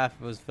other half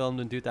was filmed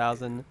in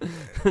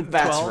 2012?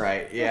 That's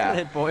right.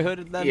 Yeah.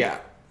 Boyhood then? Yeah.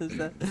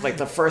 Like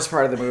the first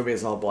part of the movie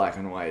is all black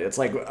and white. It's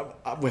like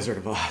Wizard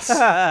of Oz.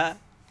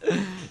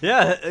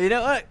 Yeah, you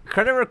know what?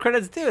 Credit where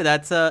credit's due.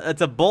 That's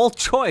a bold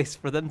choice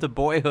for them to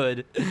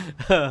Boyhood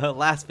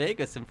Las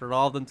Vegas, and for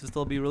all of them to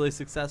still be really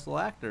successful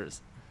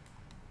actors.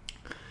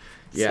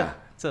 Yeah.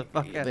 It's a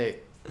fucking.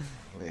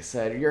 They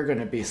said, you're going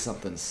to be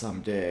something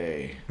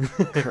someday,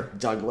 Kirk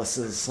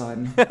Douglas's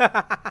son.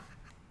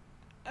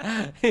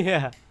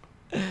 Yeah.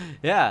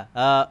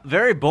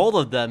 Very bold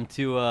of them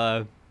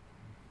to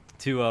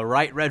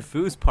write Red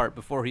Foo's part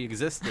before he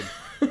existed.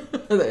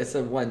 They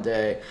said one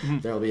day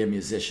there will be a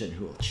musician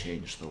who will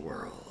change the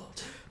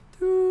world.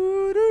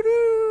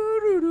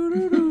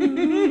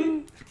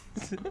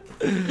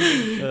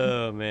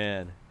 Oh,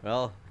 man.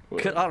 Well,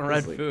 good on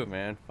Red Foo,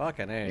 man.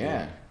 Fucking A.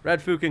 Yeah. Dude.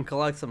 Red Foo can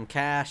collect some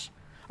cash.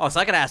 Oh, so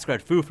I could ask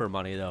Red Foo for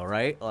money, though,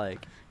 right?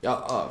 Like.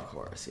 Yeah, oh, of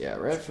course. Yeah,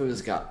 Red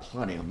Foo's got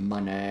plenty of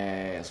money,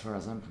 as far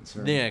as I'm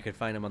concerned. Yeah, I could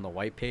find him on the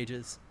white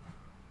pages.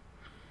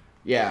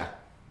 Yeah.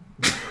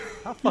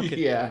 How fucking,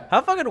 yeah.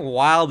 How fucking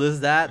wild is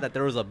that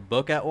there was a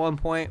book at one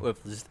point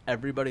with just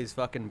everybody's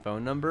fucking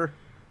phone number?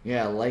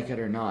 Yeah, like it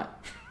or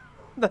not.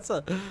 That's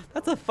a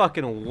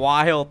fucking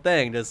wild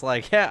thing. Just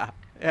like, yeah,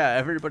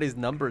 everybody's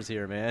numbers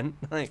here, man.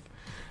 Like.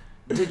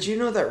 Did you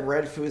know that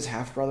Red Foo's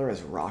half-brother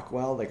is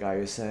Rockwell, the guy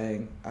who's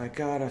saying, I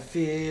got a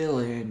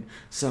feeling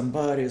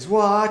somebody's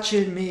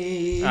watching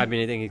me? I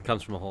mean, I think he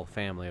comes from a whole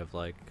family of,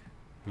 like,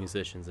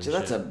 musicians and shit.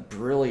 That's a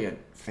brilliant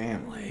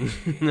family.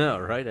 No,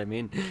 right? I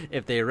mean,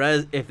 if they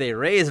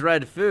raise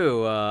Red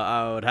Foo,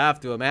 I would have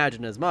to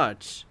imagine as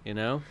much, you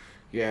know?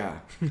 Yeah.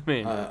 I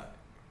mean...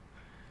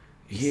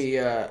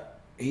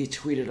 He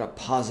tweeted a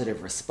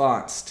positive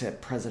response to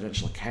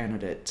presidential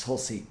candidate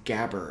Tulsi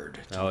Gabbard.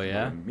 Oh,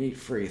 yeah? About a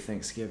meat-free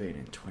Thanksgiving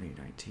in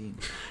 2019.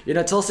 You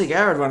know, Tulsi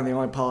Gabbard, one of the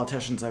only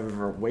politicians I've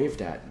ever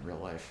waved at in real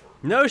life.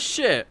 No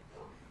shit.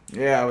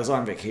 Yeah, I was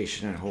on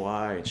vacation in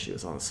Hawaii, and she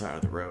was on the side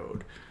of the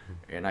road.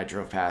 And I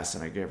drove past,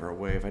 and I gave her a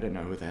wave. I didn't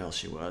know who the hell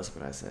she was,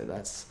 but I said,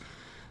 that's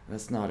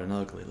not an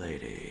ugly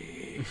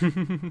lady.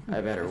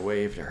 I better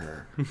wave to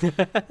her.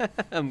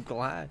 I'm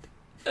glad.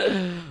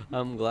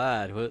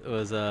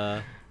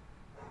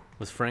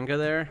 Was Fringa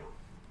there?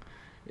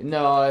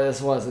 No, this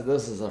wasn't.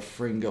 This is a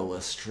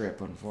Fringoless trip,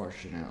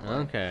 unfortunately.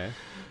 Okay.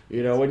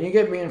 You know, when you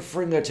get me and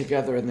Fringa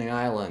together in the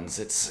islands,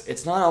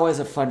 it's not always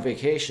a fun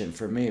vacation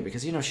for me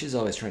because, you know, she's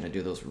always trying to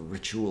do those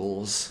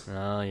rituals.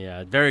 Oh,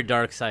 yeah. Very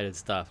dark-sided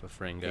stuff with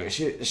Fringa.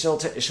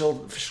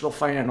 She'll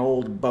find an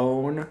old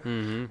bone,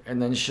 mm-hmm.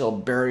 and then she'll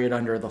bury it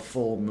under the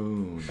full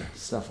moon.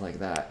 Stuff like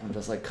that. I'm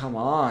just like, come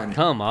on.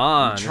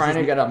 I'm trying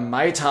to get a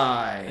Mai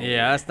Tai.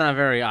 Yeah, that's not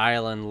very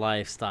island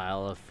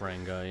lifestyle of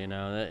Fringa, you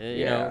know.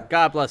 You know,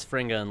 God bless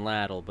Fringa Tonga and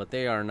Laddle, but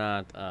they are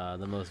not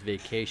the most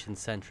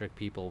vacation-centric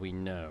people we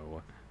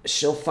know.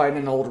 She'll find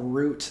an old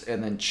root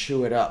and then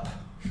chew it up.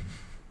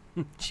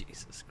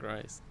 Jesus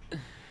Christ.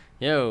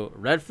 Yo,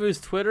 Redfoo's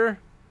Twitter,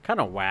 kind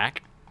of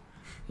whack.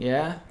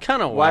 Yeah?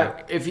 Kind of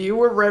whack. If you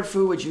were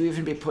Redfoo, would you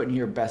even be putting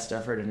your best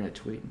effort into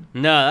tweeting?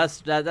 No,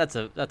 that's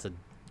a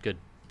good.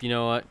 You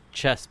know what,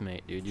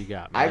 chessmate, dude, you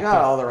got me. I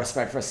got all the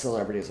respect for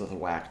celebrities with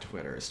whack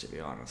Twitters, to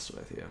be honest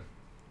with you.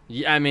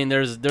 Yeah, I mean,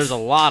 there's a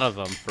lot of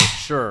them for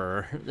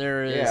sure.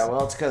 There is. Yeah,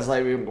 well, it's because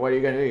like, what are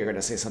you gonna do? You're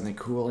gonna say something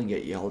cool and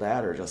get yelled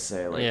at, or just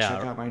say like,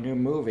 check out my new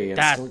movie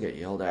and still get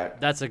yelled at?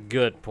 That's a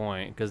good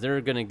point, because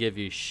they're gonna give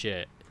you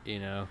shit. You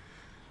know.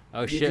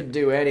 Oh shit. You can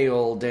do any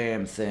old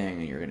damn thing,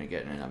 and you're gonna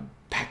get in a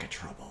pack of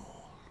trouble.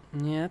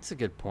 Yeah, that's a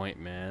good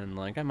point, man.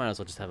 Like, I might as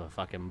well just have a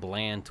fucking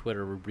bland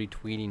Twitter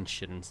retweeting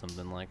shit and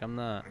something. Like, I'm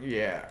not.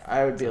 Yeah,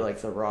 I would be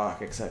like The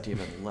Rock, except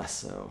even less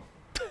so.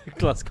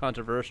 Less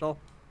controversial.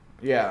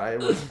 Yeah,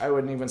 I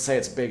wouldn't even say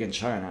it's big in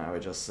China. I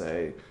would just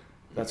say,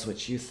 that's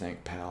what you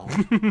think, pal.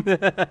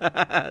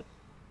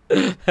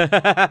 That's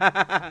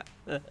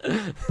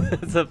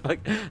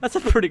a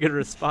pretty good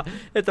response.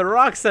 If The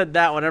Rock said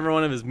that whenever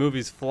one of his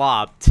movies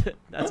flopped,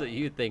 that's what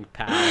you think,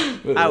 pal.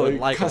 I would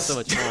like it so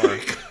much more.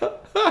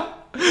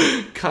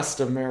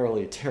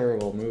 Customarily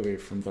terrible movie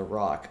from The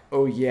Rock.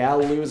 Oh yeah,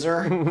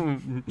 loser.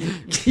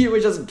 You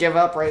would just give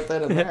up right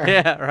then and there.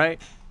 Yeah,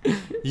 right.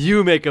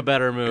 You make a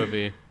better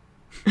movie.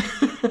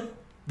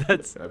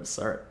 I'm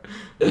sorry,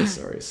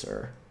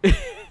 sir.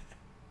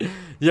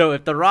 Yo,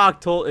 if The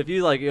Rock if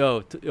you like,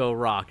 yo,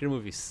 Rock, your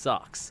movie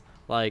sucks.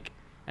 Like,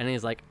 and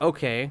he's like,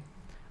 okay,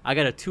 I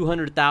got a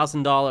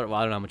 $200,000. Well,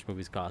 I don't know how much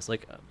movies cost.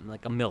 Like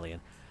 $1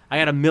 million.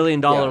 I got $1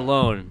 million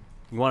loan.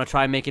 You want to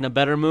try making a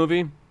better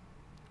movie?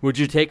 Would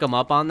you take him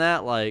up on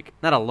that? Like,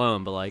 not a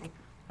loan, but like,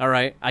 all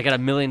right, I got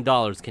 $1 million.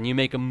 Can you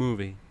make a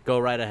movie? Go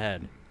right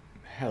ahead.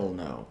 Hell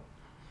no.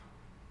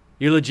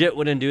 You legit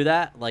wouldn't do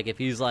that? Like, if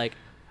he's like,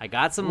 I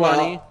got some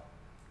money.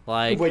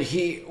 Like, would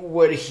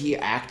he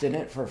act in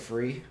it for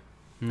free?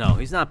 No,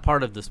 he's not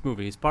part of this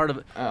movie. He's part of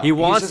it. He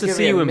wants to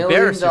see you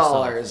embarrass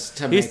yourself.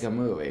 To make a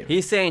movie.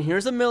 He's saying,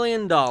 here's $1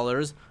 million.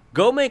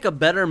 Go make a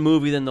better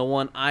movie than the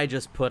one I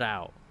just put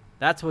out.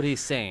 That's what he's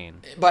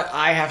saying. But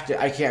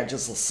I can't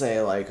just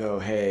say like, oh,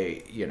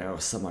 hey,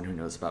 someone who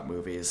knows about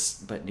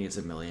movies but needs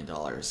 $1 million,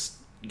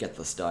 get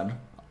this done.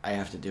 I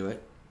have to do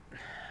it.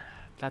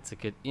 That's a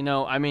good,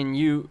 I mean,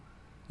 you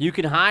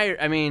can hire,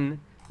 I mean,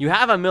 you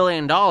have $1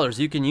 million.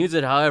 You can use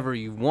it however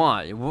you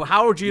want.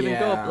 How would you even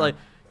go up? Like, I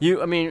guess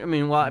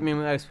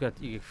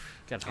you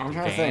got I'm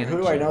trying to think. Who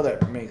do I know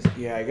that makes?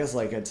 Yeah, I guess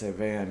like I'd say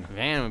Van.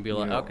 Van would be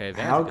like, okay,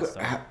 Van's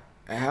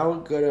how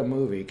good a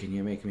movie can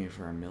you make me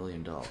for $1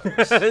 million?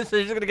 So you're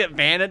just gonna get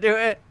Van to do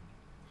it?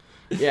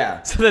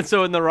 Yeah.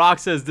 So when The Rock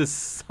says this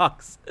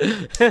sucks,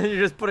 you're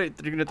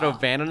gonna throw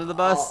Van under the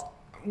bus?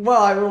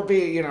 Well, it'll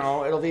be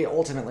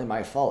ultimately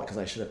my fault because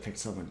I should have picked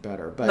someone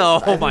better. But no,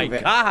 oh my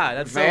God,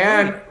 that's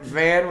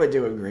Van would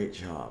do a great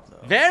job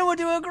though. Van would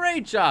do a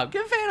great job.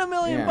 Give Van $1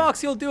 million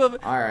bucks, he'll do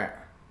it. All right.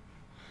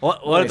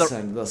 Let me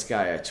send this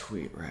guy a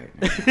tweet right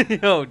now.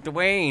 Yo,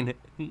 Dwayne,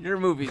 your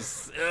movie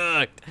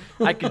sucked.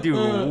 I could do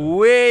a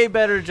way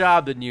better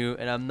job than you,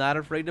 and I'm not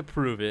afraid to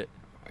prove it.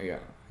 Yeah.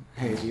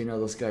 Hey, do you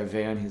know this guy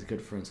Van? He's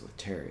good friends with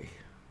Terry.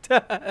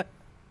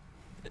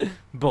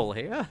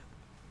 Bullhead?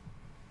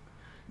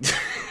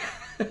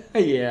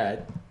 Yeah.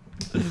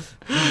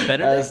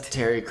 That's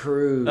Terry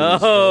Crews.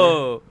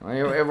 Oh.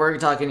 We're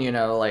talking,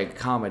 like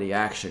comedy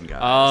action guys.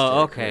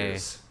 Oh, okay.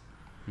 Crews.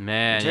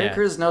 Man, Terry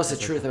Crews knows the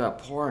truth about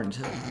porn,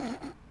 too.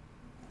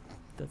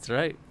 That's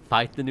right.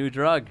 Fight the new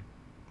drug.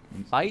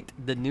 Fight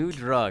the new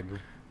drug.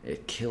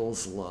 It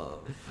kills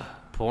love.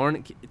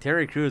 Porn.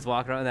 Terry Crews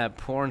walking around in that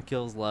porn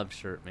kills love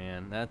shirt,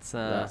 man. That's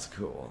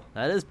cool.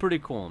 That is pretty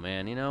cool,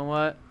 man. You know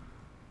what?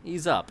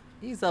 He's up.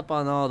 He's up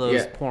on all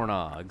those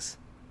pornogs.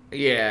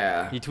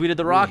 Yeah. You tweeted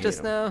The Rock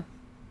just now?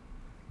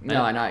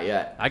 No, not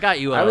yet. I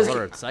got you on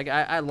alerts.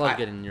 I love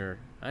getting your...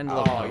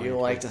 you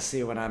like to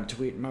see when I'm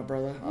tweeting, my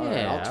brother? Yeah,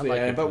 right, I'll tweet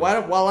it. But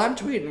while I'm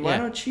tweeting, why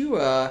don't you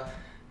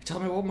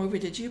tell me what movie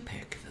did you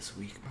pick this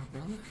week, my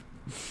brother?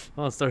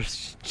 Well, it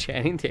stars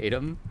Channing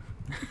Tatum.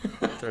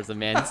 It stars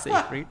Amanda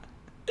Seyfried.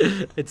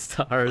 It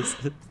stars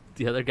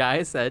the other guy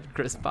I said,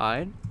 Chris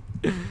Pine.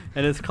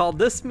 And it's called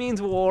This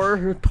Means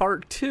War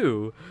Part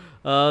 2.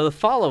 The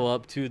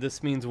follow-up to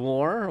This Means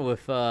War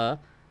with,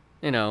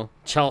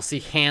 Chelsea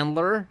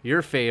Handler,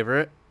 your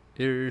favorite.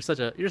 You're such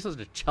a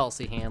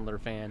Chelsea Handler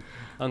fan,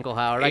 Uncle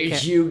Howard. I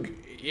can't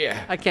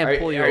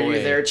pull you away. Are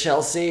you there,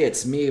 Chelsea?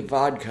 It's me,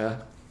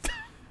 Vodka.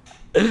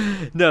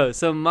 No,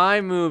 so my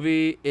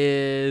movie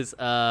is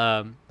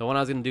the one I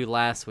was gonna do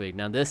last week.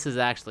 Now this is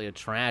actually a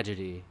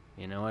tragedy.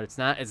 You know what? It's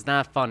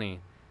not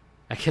funny.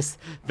 I guess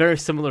very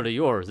similar to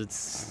yours.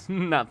 It's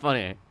not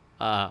funny.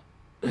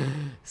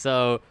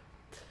 So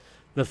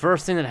the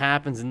first thing that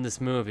happens in this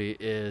movie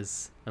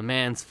is a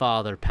man's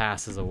father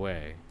passes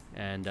away,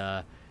 and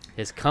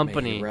his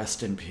company, may he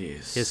rest in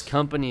peace. His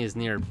company is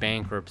near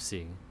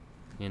bankruptcy,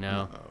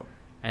 Uh-oh.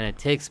 and it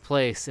takes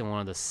place in one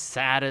of the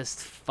saddest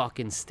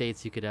fucking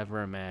states you could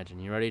ever imagine.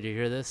 You ready to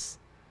hear this?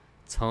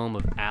 It's home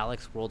of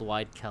Alex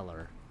Worldwide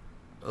Keller.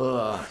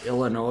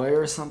 Illinois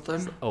or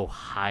something?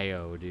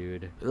 Ohio,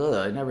 dude.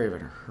 I never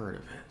even heard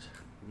of it.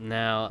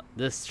 Now,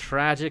 this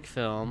tragic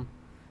film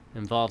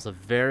involves a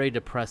very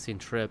depressing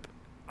trip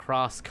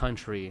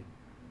cross-country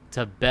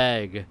to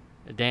beg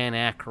Dan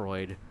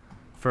Aykroyd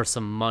for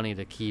some money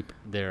to keep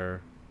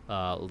their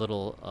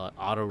little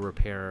auto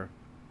repair,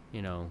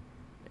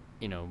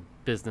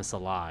 business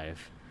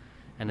alive.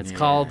 And it's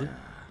called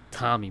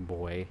Tommy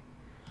Boy,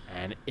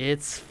 and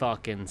it's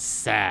fucking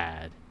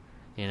sad.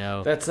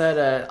 That's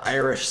that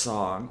Irish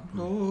song.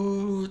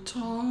 Oh,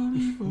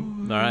 Tommy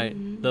Boy. All right,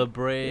 the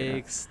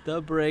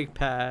brake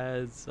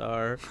pads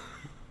are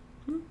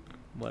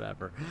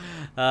whatever.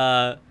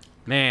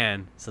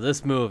 Man, so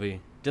this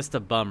movie, just a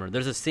bummer.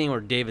 There's a scene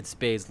where David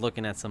Spade's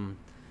looking at some,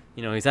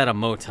 he's at a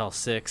Motel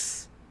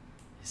 6.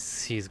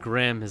 He's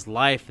grim. His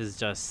life is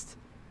just,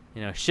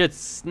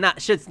 shit's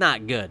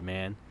not good,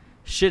 man.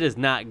 Shit is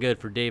not good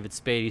for David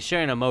Spade. He's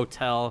sharing a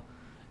motel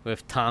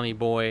with Tommy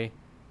Boy,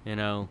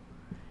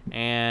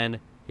 and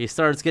he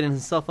starts getting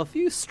himself a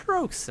few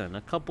strokes in,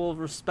 a couple of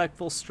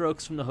respectful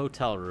strokes from the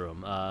hotel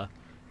room.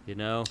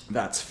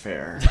 That's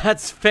fair.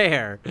 That's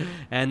fair.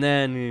 And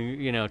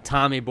then,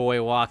 Tommy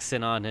Boy walks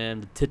in on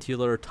him, the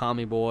titular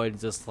Tommy Boy,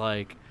 just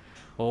like,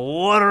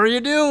 what are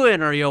you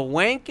doing? Are you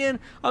wanking?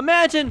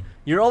 Imagine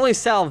your only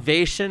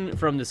salvation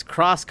from this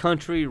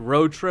cross-country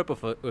road trip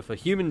with a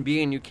human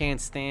being you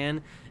can't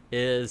stand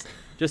is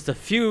just a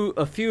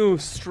few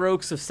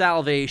strokes of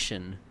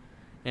salvation.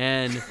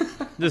 And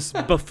this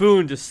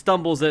buffoon just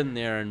stumbles in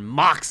there and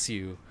mocks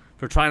you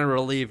for trying to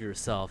relieve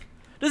yourself.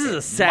 This is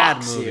a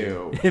sad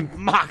movie. It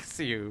mocks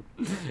you.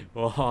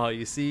 Oh,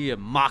 you see, it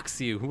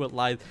mocks you. What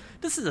lies?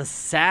 This is a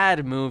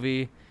sad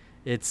movie.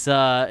 It's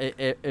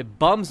it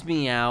bums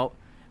me out.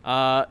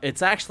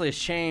 It's actually a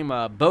shame.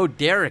 Bo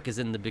Derek is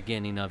in the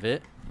beginning of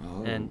it,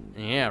 and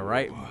yeah,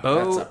 right.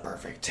 That's a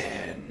perfect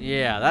 10.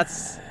 Yeah,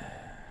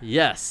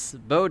 yes.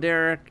 Bo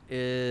Derek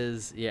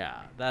is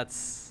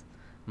that's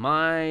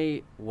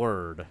my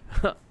word.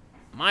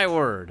 My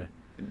word.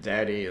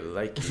 Daddy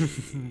like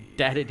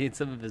Daddy needs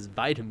some of his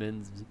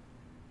vitamins.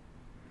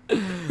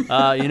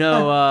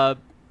 Man,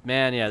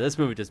 yeah, this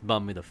movie just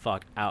bummed me the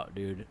fuck out,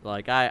 dude.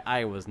 Like,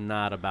 I was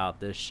not about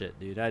this shit,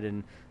 dude. I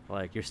didn't,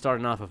 you're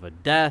starting off with a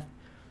death.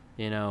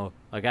 A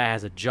guy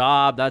has a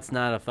job. That's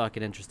not a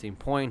fucking interesting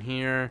point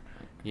here.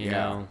 You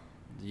know,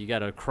 you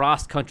got a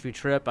cross-country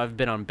trip. I've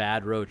been on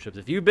bad road trips.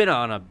 If you've been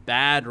on a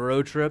bad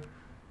road trip,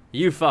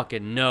 you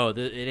fucking know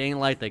that it ain't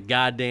like the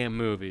goddamn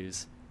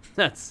movies.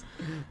 That's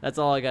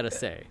all I gotta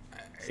say.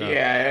 So,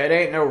 yeah, it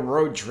ain't no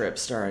road trip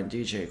starring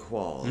DJ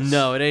Qualls.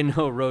 No, it ain't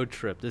no road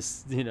trip.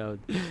 This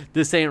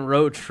ain't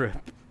Road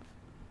Trip,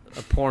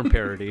 a porn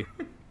parody.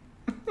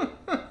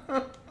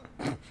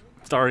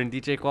 Starring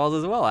DJ Qualls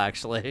as well,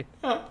 actually.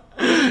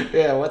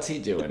 Yeah, what's he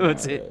doing?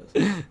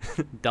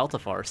 Delta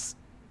Farce.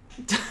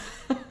 Want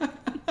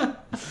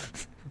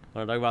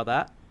to talk about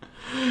that?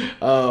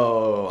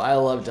 Oh, I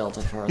love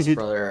Delta Farce,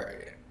 brother.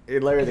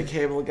 Larry the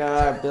Cable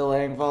Guy, Bill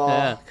Engvall.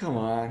 Yeah. Come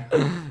on.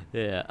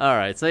 Yeah. All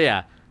right. So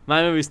yeah,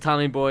 my movie's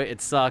Tommy Boy. It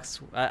sucks.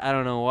 I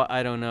don't know what.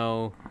 I don't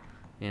know.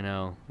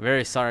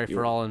 Very sorry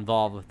for all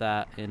involved with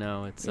that.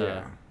 It's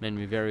made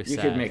me very sad. You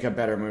could make a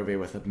better movie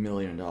with $1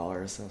 million.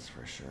 That's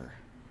for sure.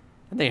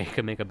 I think I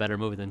could make a better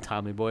movie than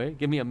Tommy Boy.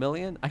 Give me $1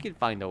 million, I could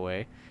find a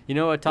way. You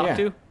know who I talk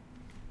to?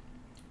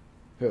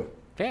 Who?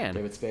 Van.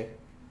 David Spade.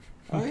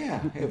 Oh yeah.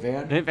 Hey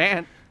Van. Hey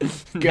Van.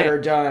 Get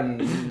her done,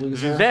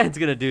 loser. Van's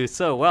gonna do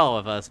so well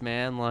with us,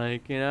 man.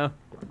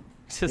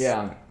 Just,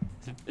 yeah.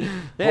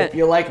 Hope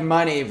you like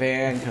money,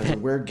 Van, because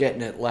we're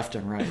getting it left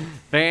and right.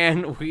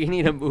 Van, we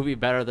need a movie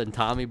better than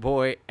Tommy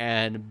Boy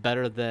and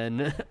better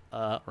than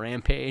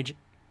Rampage.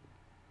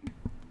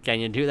 Can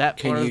you do that?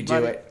 Can you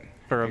do it?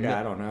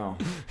 I don't know.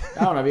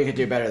 I don't know if you could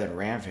do better than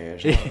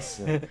Rampage. That was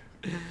sick.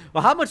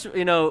 Well, how much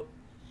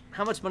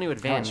money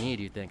would Van need,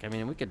 do you think? I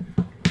mean, we could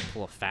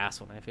pull a fast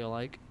one, I feel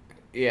like.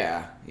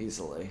 Yeah,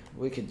 easily.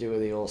 We could do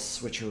the old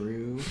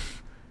switcheroo.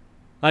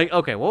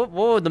 Okay, what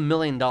would the $1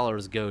 million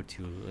go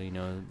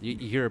to? You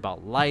hear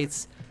about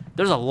lights.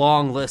 There's a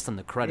long list on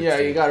the credits. Yeah,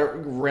 you gotta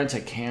rent a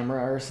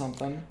camera or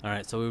something. All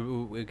right,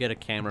 so we get a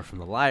camera from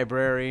the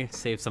library,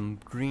 save some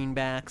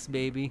greenbacks,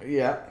 baby.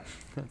 Yeah.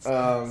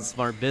 That's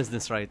smart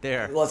business right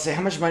there. Let's see,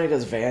 how much money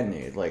does Van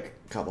need? Like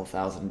a couple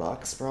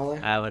 $1,000, probably.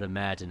 I would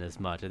imagine as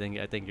much. I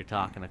think you're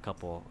talking a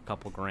couple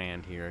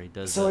grand here. He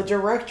does. So a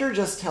director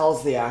just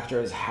tells the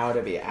actors how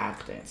to be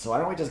acting. So why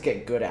don't we just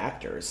get good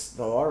actors?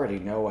 They'll already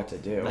know what to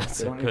do.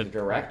 They don't need a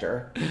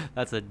director.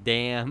 That's a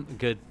damn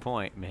good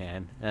point,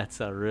 man.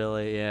 That's a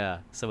really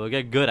So we'll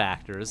get good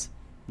actors.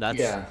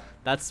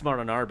 That's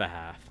smart on our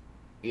behalf.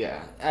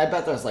 Yeah, I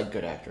bet there's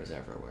good actors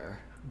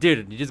everywhere.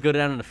 Dude, you just go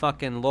down to the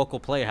fucking local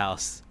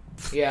playhouse.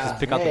 Yeah. Just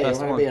pick out the best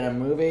you want one. to be in a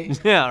movie?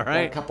 Yeah,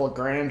 right. Got a couple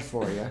grand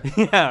for you.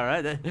 Yeah,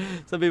 right.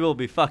 Some people will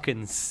be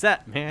fucking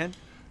set, man.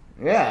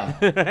 Yeah.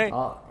 Right?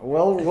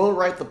 We'll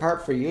write the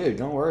part for you.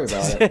 Don't worry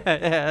about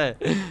it.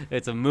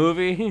 It's a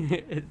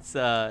movie. It's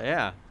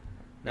yeah.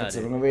 No, It's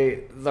a dude. movie.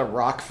 The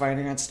Rock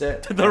financed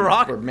it. The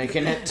Rock? We're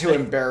making it to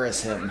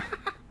embarrass him.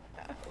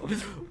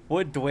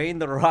 Would Dwayne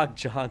the Rock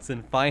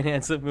Johnson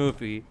finance a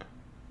movie?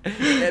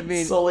 I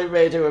mean, Solely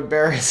made to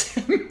embarrass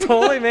him.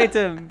 totally made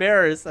to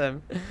embarrass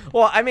him.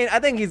 Well, I mean, I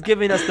think he's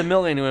giving us the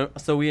million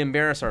so we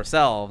embarrass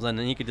ourselves, and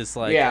then he could just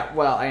like, Yeah,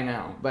 well, I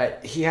know,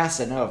 but he has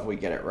to know if we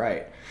get it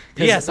right.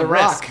 He has The some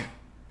Rock, risk.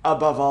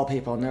 above all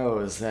people,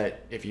 knows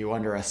that if you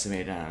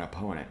underestimate an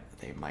opponent,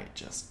 they might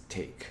just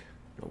take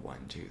the 1,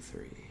 2,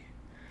 3.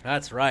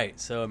 That's right.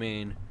 So I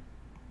mean,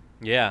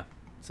 yeah.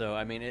 So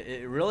I mean,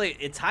 it really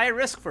it's high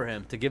risk for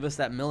him to give us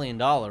that $1 million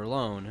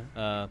loan.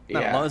 Not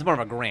Yeah. loan, it's more of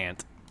a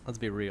grant. Let's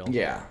be real.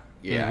 Yeah,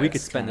 yeah. we could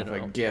it's spend kind it of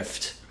a on-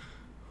 gift.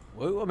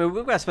 I mean,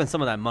 we've got to spend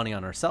some of that money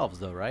on ourselves,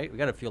 though, right? We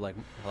got to feel like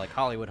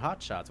Hollywood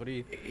hotshots. What do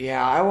you?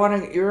 Yeah, I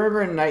want to. You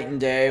remember in Night and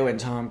Day when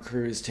Tom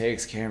Cruise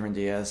takes Cameron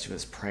Diaz to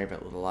his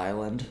private little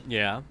island?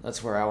 Yeah.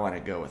 That's where I want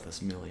to go with this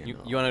 $1 million. You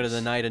want to go to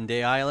the Night and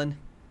Day Island?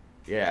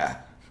 Yeah.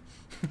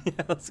 Yeah,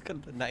 let's go to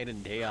the Night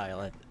and Day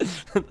Island.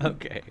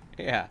 Okay.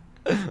 Yeah.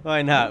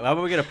 Why not? How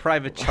about we get a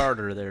private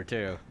charter there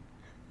too?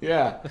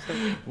 Yeah.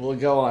 We'll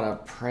go on a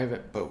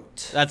private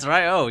boat. That's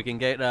right. Oh, we can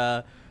get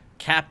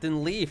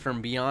Captain Lee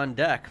from Beyond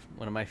Deck,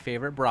 one of my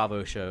favorite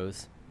Bravo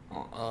shows.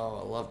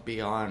 Oh, I love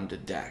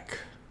Beyond Deck.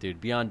 Dude,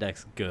 Beyond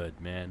Deck's good,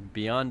 man.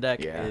 Beyond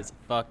Deck Yeah. is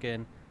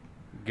fucking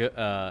good.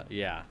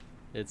 Yeah.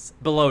 It's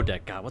Below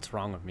Deck. God, what's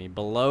wrong with me?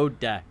 Below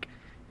Deck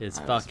is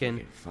I was fucking...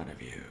 making fun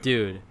of you.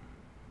 Dude,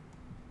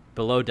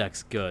 Below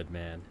Deck's good,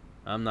 man.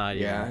 I'm not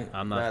Yeah, even...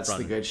 I'm not that's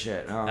fronting. the good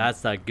shit, huh?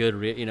 That's that good...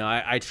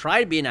 I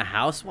tried being a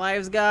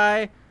Housewives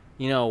guy,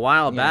 a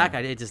while back. Yeah.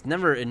 It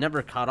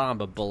never caught on,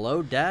 but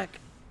Below Deck,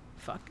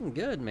 fucking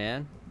good,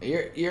 man.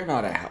 You're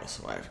not a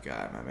housewife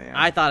guy, my man.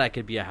 I thought I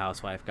could be a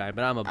housewife guy,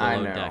 but I'm a I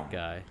Below know. Deck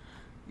guy.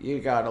 You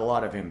got a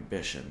lot of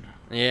ambition.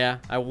 Yeah,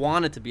 I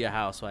wanted to be a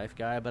housewife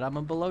guy, but I'm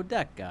a Below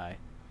Deck guy.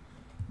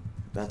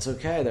 That's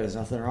okay. There's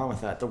nothing wrong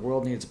with that. The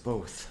world needs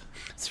both.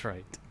 That's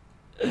right.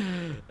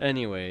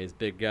 Anyways,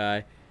 big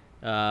guy.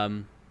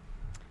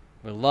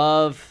 We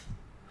love...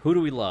 Who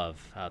do we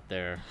love out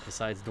there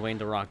besides Dwayne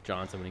The Rock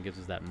Johnson when he gives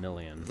us that $1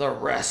 million? The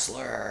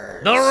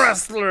wrestlers. The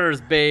wrestlers,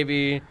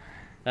 baby.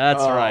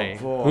 That's Oh, right.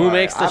 boy. Who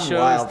makes the I'm shows?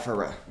 wild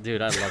for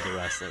Dude, I love the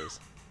wrestlers.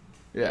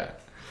 Yeah.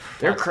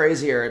 They're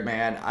crazier,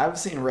 man. I've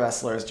seen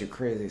wrestlers do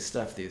crazy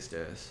stuff these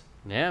days.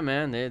 Yeah,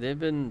 man, they've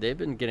been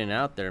getting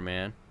out there,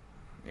 man.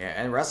 Yeah,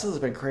 and wrestlers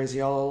have been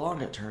crazy all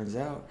along, it turns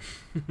out.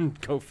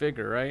 Go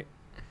figure, right?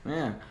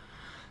 Yeah.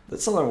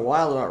 That's something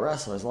wild about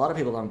wrestlers. A lot of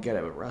people don't get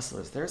it, but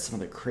wrestlers, they're some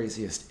of the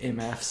craziest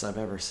MFs I've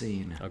ever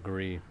seen.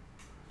 Agree.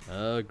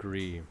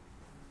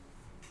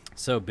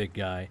 So, big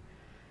guy.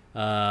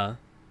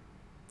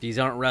 These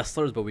aren't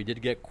wrestlers, but we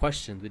did get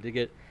questions. We did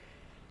get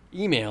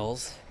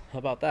emails. How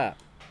about that?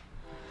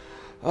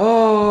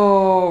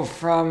 Oh,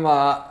 from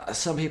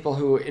some people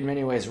who, in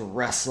many ways,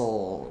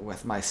 wrestle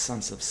with my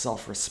sense of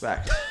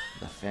self-respect.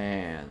 The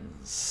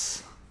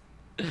fans.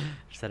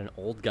 Just had an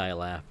old guy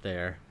laugh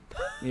there.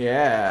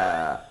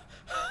 Yeah.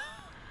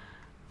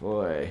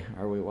 Boy,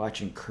 are we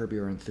watching Curb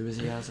Your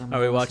Enthusiasm?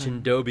 Are we watching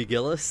Dobie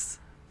Gillis?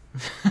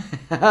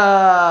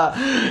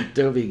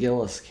 Dobie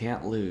Gillis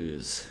can't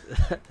lose.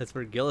 That's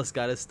where Gillis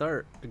got his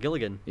start.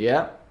 Gilligan.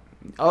 Yep.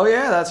 Oh,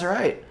 yeah, that's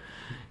right.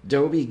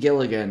 Dobie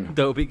Gilligan.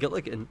 Dobie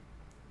Gilligan.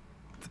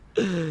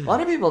 A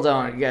lot of people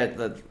don't get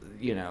that,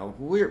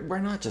 we're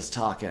not just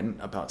talking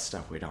about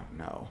stuff we don't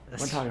know. We're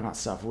talking about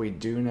stuff we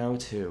do know,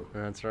 too.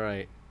 That's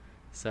right.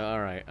 So, all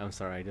right. I'm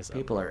sorry.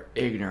 People are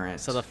ignorant.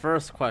 So the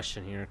first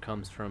question here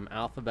comes from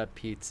Alphabet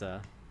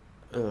Pizza,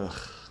 Ugh.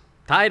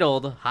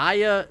 titled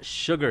 "Hiya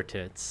Sugar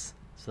Tits."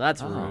 So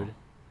that's Oh. rude.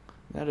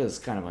 That is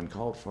kind of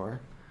uncalled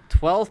for.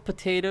 12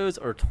 potatoes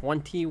or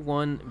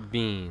 21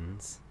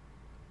 beans?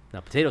 Now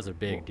potatoes are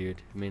big,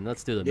 dude. I mean,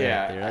 let's do the math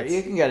there. Yeah, That's-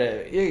 you can get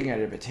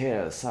a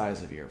potato the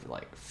size of your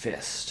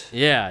fist.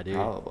 Yeah, dude.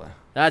 Probably.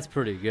 That's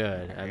pretty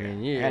good. I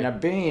mean, And a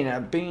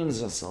bean's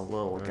just a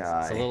little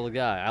guy. It's a little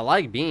guy. I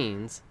like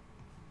beans.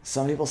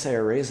 Some people say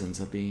a raisin's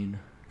a bean.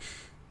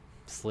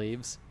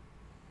 Sleeves.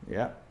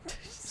 Yep.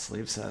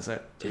 Sleeve says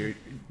it. Do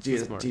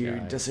Smart you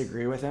guy.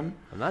 disagree with him?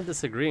 I'm not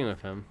disagreeing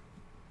with him.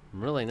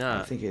 I'm really I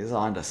not. think he's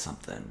onto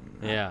something.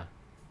 Yeah.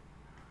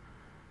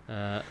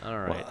 All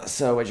right. Well,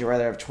 so would you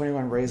rather have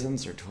 21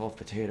 raisins or 12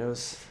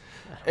 potatoes?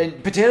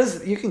 And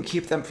potatoes, you can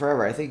keep them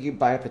forever. I think you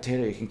buy a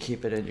potato, you can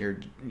keep it in your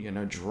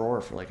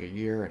drawer for like a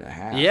year and a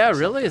half. Yeah, or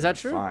really? Is that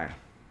something. true? Fine.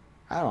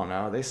 I don't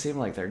know. They seem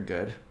like they're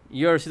good.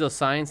 You ever see those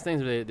science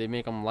things where they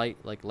make them light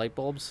like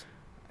bulbs?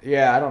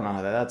 Yeah, I don't know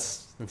how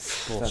that's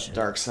That's that's bullshit.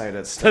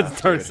 dark-sided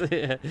stuff. That's dark.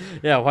 dude.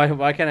 Yeah.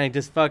 Why can't I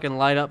just fucking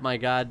light up my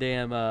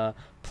goddamn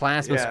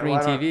plasma Yeah, screen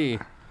why don't-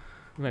 TV?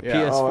 My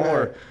Yeah,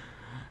 PS4.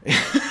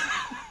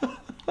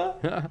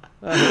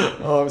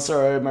 Oh, I'm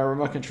sorry, my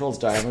remote control's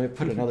dying. Let me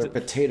put another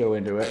potato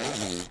into it.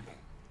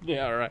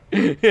 Yeah, right.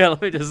 Yeah,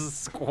 let me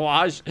just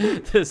squash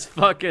this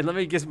fucking. Let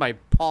me get my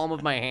palm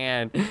of my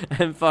hand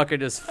and fucking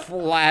just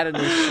flatten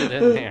this shit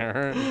in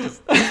there.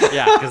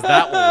 Yeah, because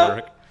that will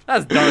work.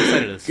 That's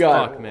dark-sided as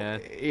fuck,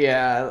 man.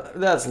 Yeah,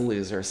 that's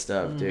loser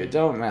stuff, dude.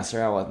 Don't mess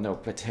around with no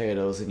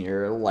potatoes in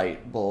your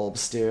light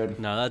bulbs, dude.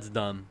 No, that's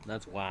dumb.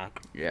 That's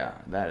whack. Yeah,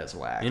 that is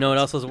whack. You know what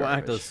else is That's whack?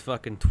 garbage. Those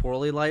fucking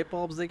twirly light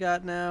bulbs they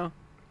got now.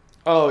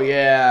 Oh,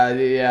 yeah.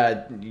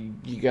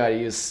 You gotta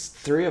use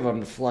 3 of them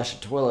to flush a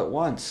toilet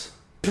once.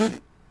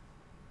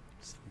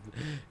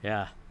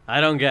 Yeah,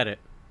 I don't get it.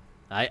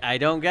 I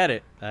don't get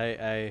it.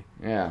 I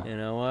Yeah. you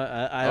know what?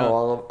 I don't.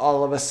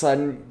 All of a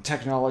sudden,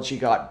 technology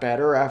got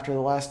better after the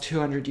last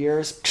 200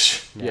 years?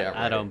 Yeah, right.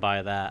 I don't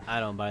buy that. I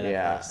don't buy that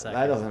Yeah, for a second.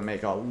 that doesn't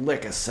make a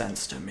lick of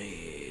sense to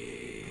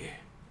me.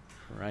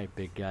 Right,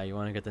 big guy. You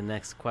want to get the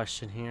next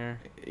question here?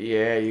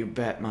 Yeah, you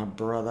bet, my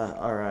brother.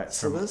 All right,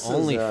 so From this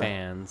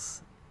OnlyFans.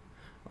 is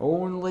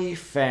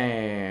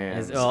OnlyFans.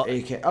 Is-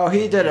 oh,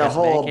 he did a Yes,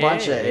 whole AKA.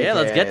 bunch of AKAs. Yeah,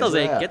 let's get those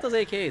yeah. get those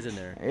AKs in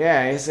there.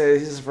 Yeah, he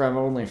says he's from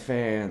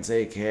OnlyFans,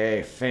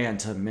 aka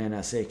Phantom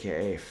Menace,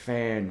 aka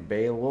Fan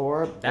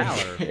Baylor,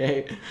 Balor.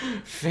 aka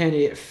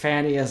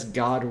Phineas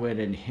Godwin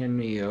and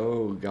Henry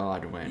O.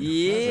 Godwin.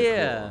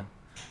 Yeah.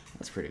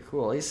 That's pretty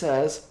cool. He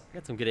says,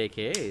 Got some good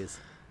AKAs.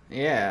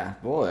 yeah,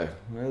 boy,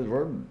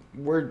 we're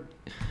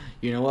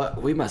you know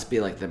what? We must be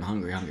like them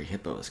hungry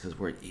hippos because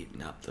we're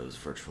eating up those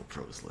Virtual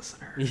Pros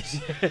listeners.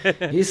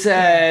 He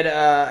said,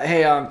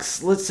 hey,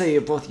 unks, let's say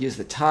you both use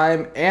the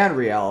time and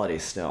reality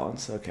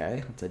stones.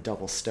 Okay, it's a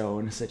double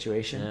stone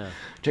situation. Yeah.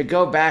 To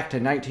go back to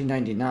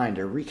 1999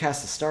 to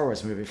recast the Star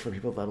Wars movie for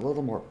people that are a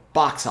little more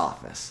box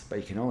office, but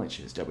you can only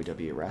choose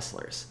WWE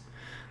wrestlers.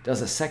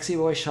 Does a sexy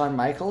boy Shawn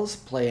Michaels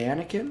play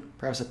Anakin?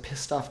 Perhaps a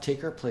pissed off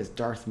Taker plays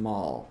Darth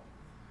Maul.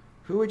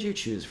 Who would you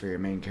choose for your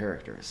main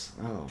characters?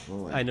 Oh,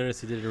 boy. I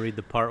noticed you didn't read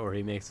the part where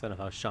he makes fun of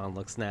how Sean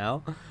looks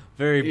now.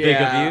 Very big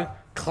of Yeah. you.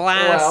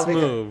 Class Well,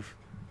 because- move.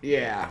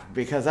 Yeah,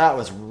 because that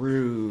was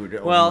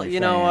rude. Well, you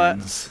know what?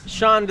 OnlyFans.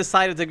 Sean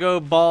decided to go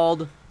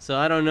bald, so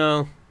I don't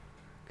know.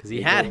 Because he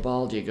You had. go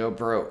bald, you go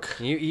broke.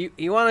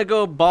 You want to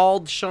go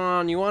bald,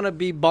 Sean? You want to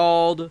be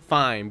bald?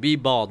 Fine, be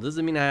bald.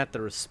 Doesn't mean I have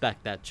to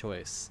respect that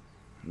choice.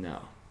 No.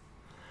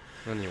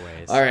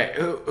 Anyways. All right,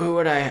 who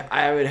would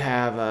I would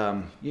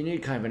have, you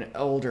need kind of an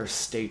elder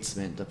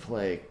statesman to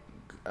play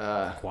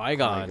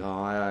Qui-Gon.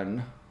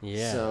 Qui-Gon.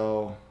 Yeah.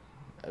 So,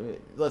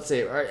 let's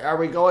see, are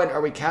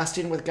we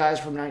casting with guys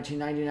from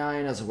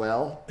 1999 as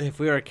well? If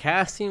we are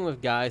casting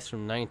with guys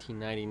from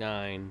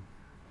 1999,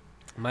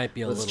 might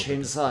be a Was little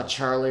bit. Chainsaw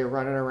Charlie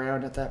running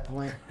around at that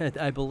point?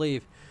 I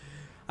believe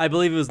it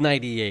was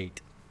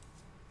 98.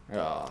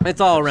 Oh, It's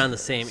all around the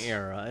same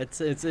era. It's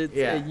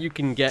Yeah. you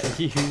can get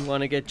you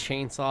want to get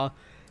Chainsaw,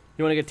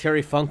 you want to get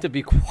Terry Funk to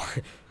be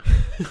quiet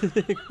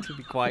to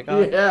be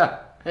Qui-Gon. yeah,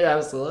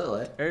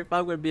 absolutely. Terry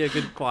Funk would be a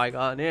good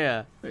Qui-Gon.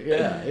 Yeah.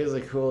 Yeah, he's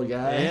a cool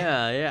guy.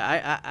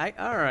 Yeah. I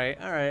all right.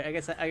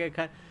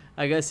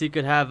 I guess you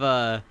could have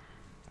Taka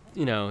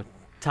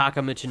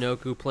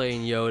Michinoku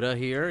playing Yoda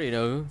here.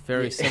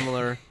 Very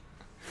similar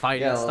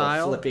fighting Yeah, a little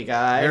style. flippy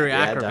guy. Very Yeah,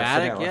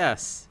 acrobatic. definitely.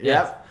 Yes.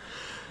 Yep.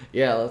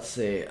 Yeah, let's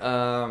see.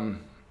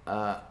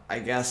 I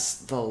guess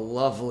the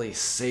lovely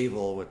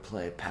Sable would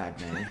play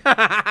Padme.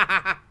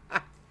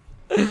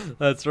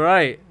 That's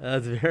right.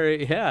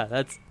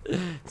 That's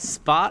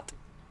spot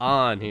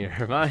on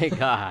here. My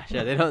gosh.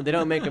 Yeah, they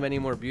don't make them any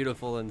more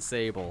beautiful than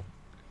Sable.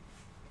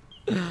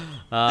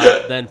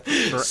 Then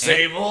for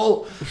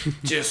Sable,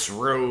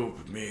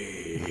 disrobe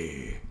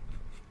me.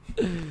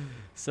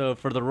 So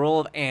for the role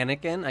of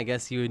Anakin, I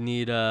guess you would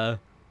need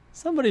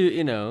somebody,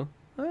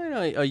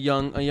 a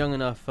young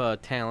enough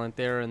talent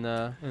there in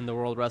the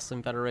World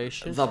Wrestling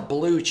Federation. The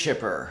Blue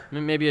Chipper.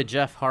 Maybe a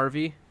Jeff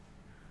Harvey.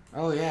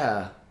 Oh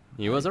yeah,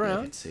 He was I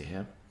around. could see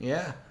him.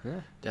 Yeah,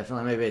 Yeah.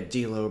 definitely. Maybe a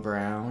D'Lo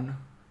Brown.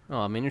 Oh,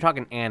 I mean, you're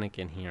talking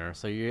Anakin here,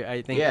 so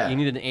I think Yeah. you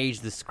need an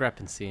age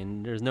discrepancy,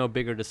 and there's no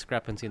bigger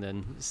discrepancy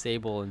than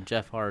Sable and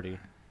Jeff Hardy.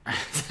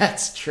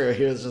 That's true.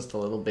 He was just a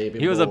little baby.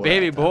 He was a boy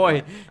baby at that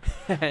boy,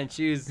 point. and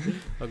she's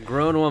a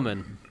grown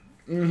woman.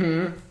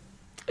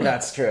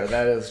 That's true.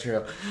 That is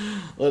true.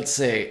 Let's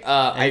see.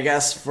 I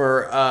guess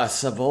for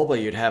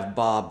Sebulba, you'd have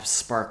Bob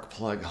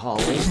Sparkplug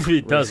Holly,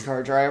 He does. race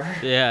car driver.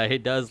 Yeah, he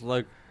does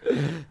look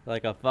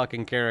like a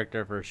fucking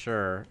character for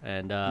sure,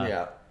 and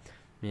Yeah.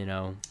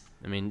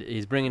 I mean,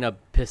 he's bringing up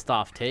pissed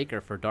off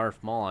Taker for Darth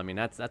Maul. I mean,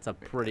 that's a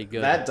pretty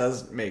good. That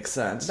does make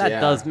sense. That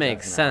yeah, does make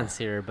definitely. sense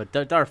here, but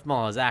Darth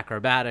Maul has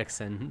acrobatics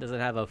and doesn't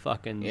have a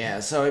fucking Yeah,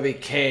 so it'd be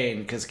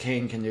Kane, because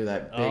Kane can do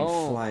that big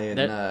flying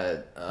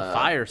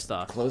fire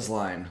stuff.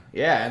 clothesline.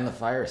 Yeah, and the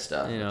fire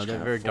stuff. You know, which they're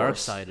kind of very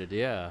force. dark-sided,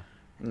 yeah.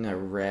 And the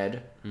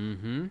red.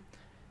 Mm-hmm.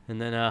 And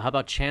then how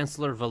about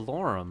Chancellor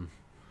Valorum?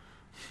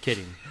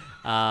 Kidding.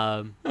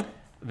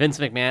 Vince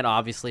McMahon,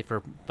 obviously,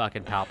 for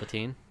fucking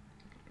Palpatine.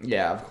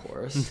 Yeah, of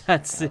course.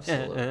 That's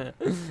Absolutely.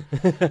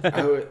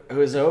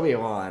 Who's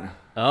Obi-Wan?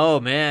 Oh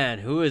man,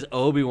 who is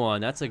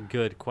Obi-Wan? That's a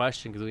good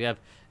question because we have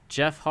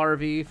Jeff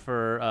Harvey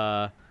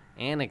for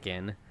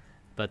Anakin,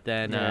 but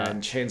then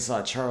And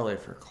Chainsaw Charlie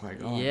for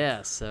Qui-Gon.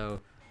 yeah, so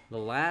The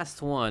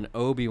last one,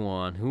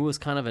 Obi-Wan, who was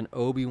kind of an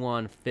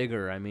Obi-Wan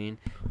figure. I mean,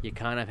 you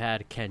kind of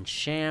had Ken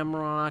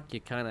Shamrock, you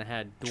kind of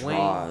had Dwayne.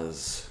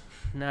 Draws.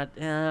 Not,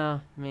 I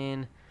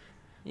mean...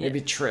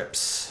 Maybe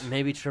Trips.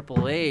 Maybe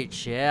Triple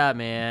H, yeah,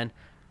 man.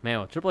 Man,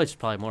 well, Triple H is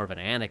probably more of an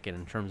Anakin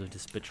in terms of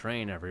just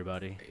betraying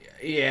everybody.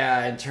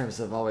 Yeah, in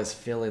terms of always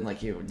feeling like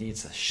he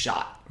needs a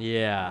shot.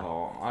 Yeah.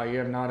 Oh,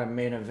 you're not a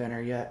main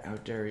eventer yet? How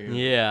dare you?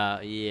 Yeah.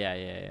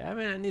 I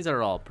mean, these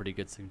are all pretty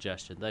good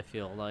suggestions, I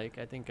feel like.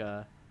 I think,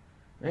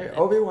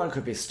 Obi-Wan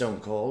could be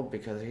Stone Cold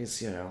because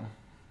he's,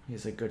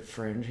 he's a good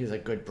friend. He's a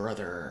good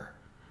brother.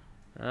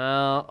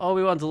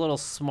 Obi-Wan's a little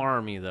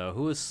smarmy, though.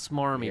 Who was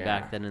smarmy Yeah.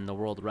 back then in the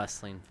World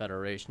Wrestling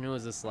Federation? Who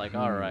was just like,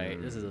 all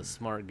right, this is a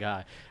smart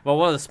guy? Well,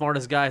 one of the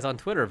smartest guys on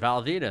Twitter,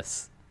 Val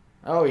Venus.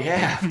 Oh,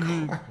 yeah, of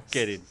course.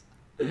 Kidding.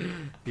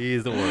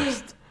 He's the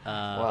worst.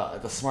 Well,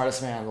 the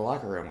smartest man in the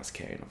locker room was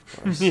Kane,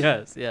 of course.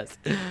 Yes.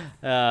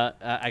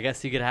 I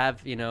guess you could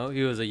have, he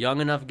was a young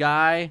enough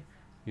guy.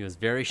 He was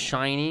very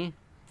shiny,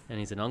 and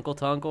he's an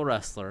uncle-to-uncle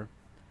wrestler.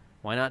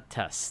 Why not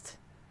Test?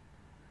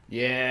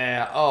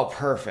 Yeah. Oh,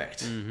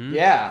 perfect. Mm-hmm.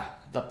 Yeah,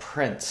 the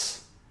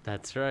Prince.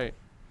 That's right.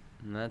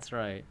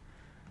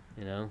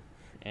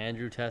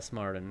 Andrew Test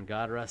Martin.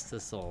 God rest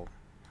his soul.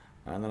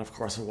 And then, of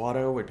course,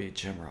 Watto would be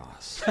Jim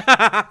Ross.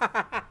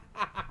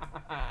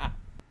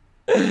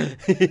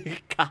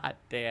 God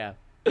damn.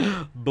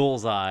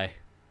 Bullseye.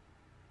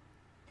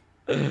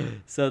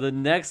 So the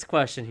next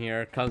question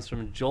here comes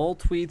from Joel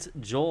Tweets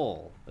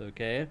Joel.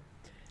 Okay.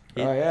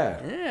 Oh,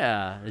 yeah.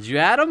 Yeah. Did you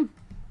add him?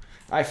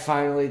 I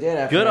finally did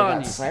after Good I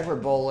on got you.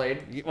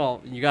 cyberbullied.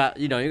 Well, you got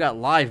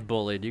live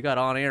bullied. You got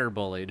on air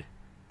bullied.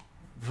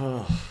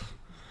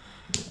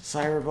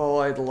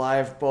 Cyberbullied,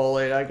 live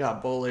bullied. I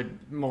got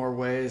bullied more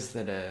ways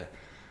than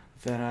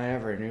I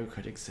ever knew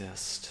could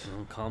exist.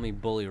 Don't call me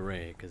Bully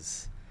Ray,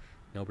 because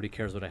nobody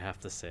cares what I have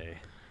to say.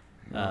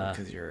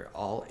 Because you're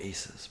all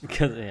aces.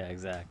 Because yeah,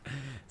 exactly.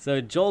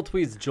 So Joel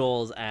Tweets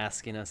Joel is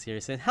asking us here.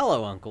 He's saying,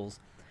 "Hello, uncles.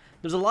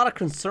 There's a lot of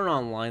concern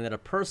online that a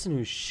person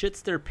who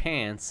shits their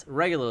pants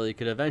regularly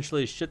could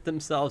eventually shit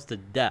themselves to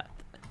death."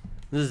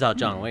 This is how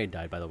John Wayne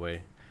died, by the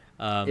way.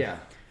 Yeah.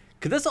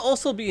 Could this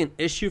also be an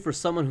issue for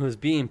someone who is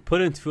being put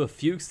into a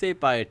fugue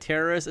state by a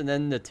terrorist and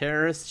then the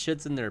terrorist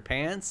shits in their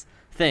pants?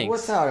 Thanks.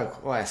 Without a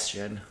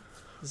question.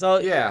 So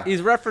Yeah.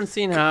 he's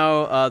referencing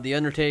how The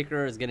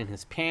Undertaker is getting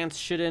his pants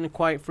shit in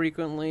quite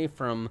frequently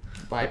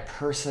By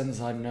persons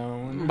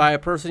unknown. by a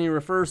person he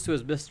refers to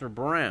as Mr.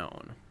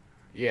 Brown.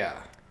 Yeah.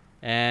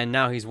 And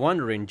now he's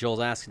wondering,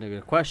 Joel's asking a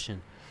good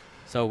question.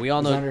 So we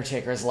all The know,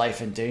 Undertaker's life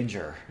in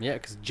danger. yeah,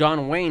 because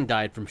John Wayne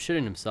died from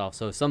shitting himself.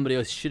 So if somebody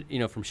else from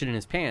shitting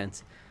his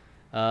pants,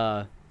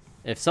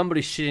 if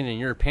somebody's shitting in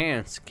your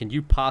pants, can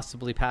you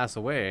possibly pass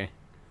away?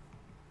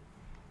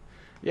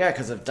 Yeah,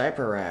 because of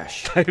diaper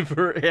rash.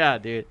 Yeah,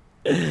 dude.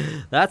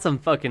 That's some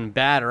fucking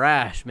bad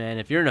rash, man.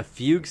 If you're in a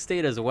fugue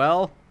state as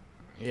well,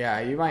 Yeah,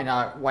 you might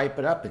not wipe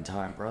it up in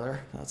time,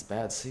 brother. That's a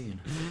bad scene.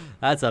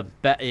 that's a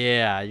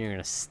yeah, you're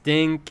gonna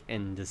stink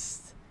and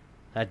just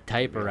that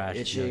diaper rash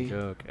is no itchy.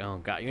 joke. Oh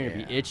god, you're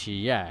gonna be Yeah. itchy,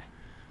 yeah.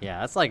 Yeah,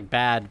 that's like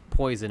bad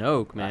poison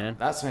oak, man.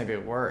 That's maybe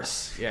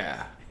worse.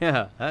 Yeah.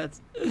 Yeah,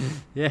 that's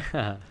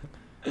yeah.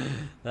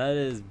 That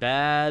is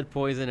bad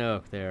poison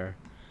oak there.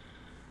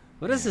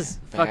 What is this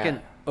fucking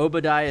bad.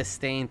 Obadiah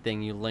Stane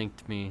thing you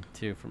linked me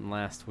to from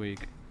last week?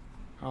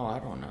 Oh, I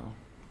don't know.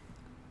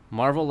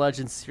 Marvel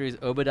Legends series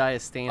Obadiah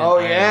Stane. and Oh,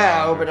 Iron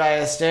yeah, Monger.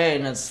 Obadiah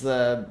Stane.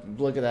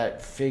 Look at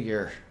that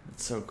figure.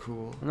 It's so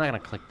cool. I'm not gonna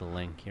click the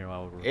link here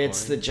while we're recording.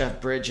 It's the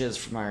Jeff Bridges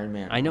from Iron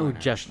Man. I know who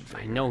 1 Jeff. action I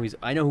figure.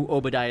 know who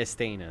Obadiah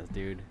Stane is,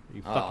 dude. Are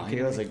you Oh, fucking he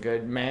kidding was me? a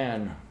good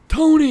man.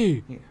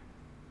 Tony. Yeah.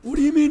 What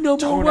do you mean no more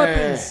Tony.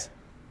 weapons?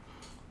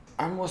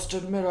 I must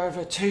admit I have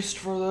a taste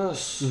for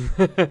this.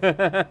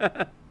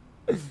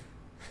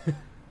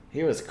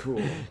 He was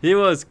cool. He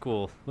was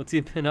cool. What's he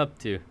been up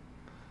to?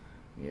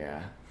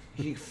 Yeah.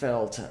 He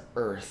fell to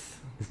earth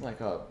like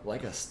a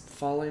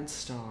falling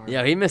star.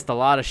 Yeah, he missed a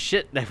lot of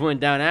shit that went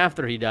down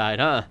after he died,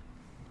 huh?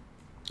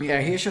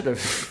 Yeah, he should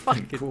have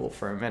been cool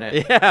for a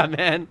minute. Yeah,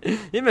 man.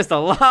 He missed a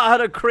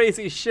lot of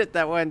crazy shit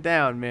that went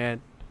down,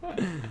 man.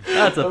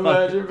 That's a fuck.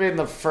 Imagine being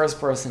the first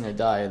person to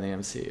die in the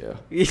MCU.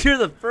 You're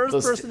the first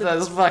person to...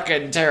 Those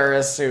fucking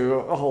terrorists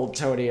who hold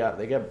Tony up,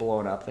 they get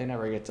blown up. They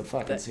never get to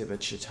fucking see the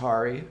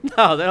Chitauri.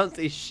 No, they don't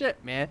see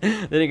shit, man.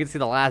 Then you can see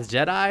The Last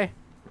Jedi.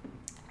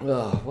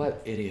 Ugh,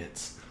 what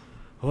idiots.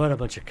 What a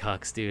bunch of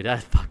cucks, dude.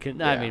 That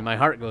fucking... I Yeah. mean, my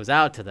heart goes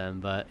out to them,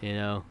 but,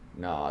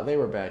 No, they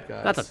were bad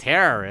guys. That's a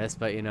terrorist,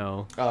 but,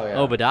 Oh, yeah.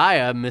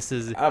 Obadiah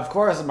misses... Of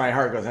course, my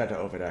heart goes out to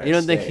Obadiah. You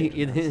don't think Stane.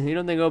 you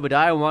don't think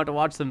Obadiah wanted to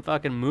watch some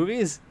fucking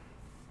movies?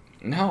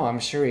 No, I'm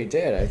sure he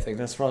did. I think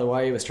that's probably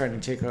why he was trying to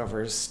take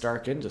over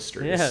Stark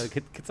Industries. Yeah,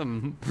 get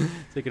some... so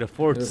he could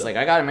afford He was some. like,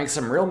 I gotta make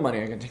some real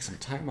money. I can take some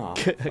time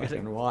off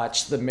and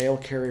watch The Mail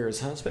Carrier's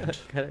Husband.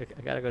 I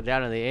gotta go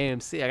down to the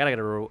AMC. I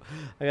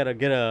gotta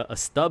get a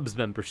Stubbs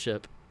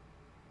membership.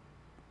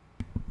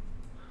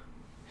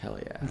 Hell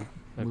yeah.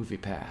 Movie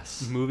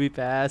Pass. Movie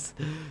Pass.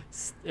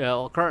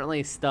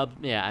 Currently Stubbs.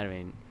 Yeah, I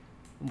mean,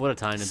 what a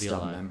time to be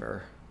Stub alive.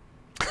 member.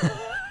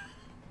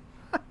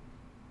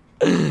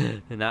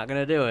 They're not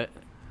gonna do it.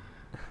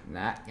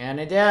 Not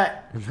gonna do it.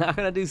 Not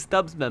gonna do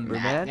Stubbs member,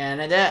 Not man.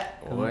 gonna do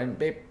it. Wouldn't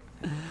be.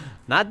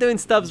 Not doing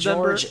Stubbs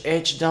member. George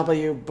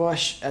H.W.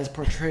 Bush, as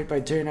portrayed by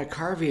Dana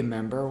Carvey,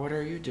 member. What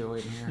are you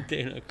doing here?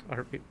 Dana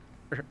Carvey.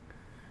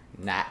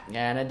 Not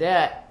gonna do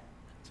it.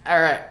 All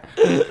right.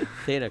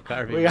 Dana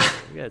Carvey. We got-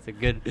 Yeah, it's a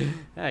good.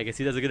 Yeah, I guess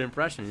he does a good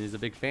impression. He's a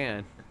big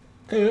fan.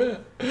 Man,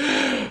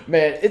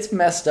 it's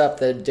messed up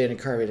that Dana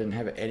Carvey didn't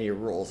have any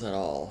roles at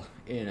all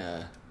in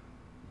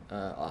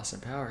Austin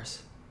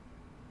Powers.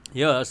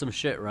 Yo, that's some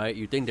shit, right?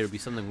 You'd think there'd be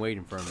something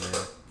waiting for him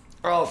there.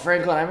 Oh,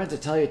 Franklin, I meant to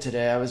tell you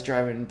today. I was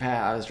driving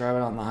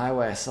on the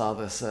highway. I saw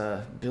this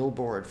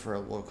billboard for a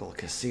local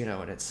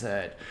casino, and it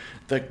said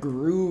the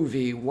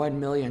groovy $1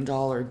 million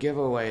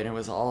giveaway, and it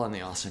was all in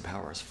the Austin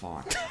Powers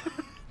font.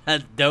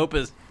 That's dope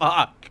as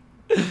fuck.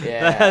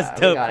 Yeah, That's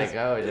dope we gotta as-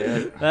 go,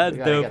 dude. That's we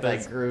gotta dope get that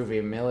as-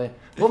 groovy million.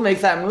 We'll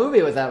make that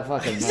movie with that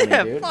fucking money,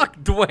 Yeah, dude. fuck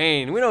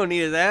Dwayne. We don't need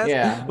his ass.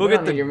 Yeah, we'll we get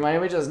don't the need your money.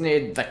 We just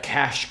need the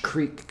Cash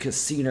Creek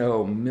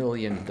Casino $1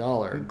 million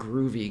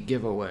groovy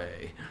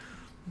giveaway.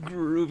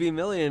 groovy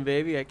million,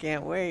 baby. I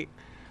can't wait.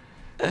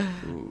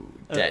 Ooh,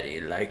 daddy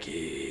like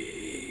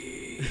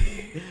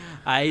it.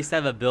 I used to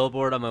have a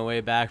billboard on my way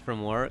back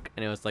from work,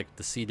 and it was like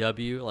the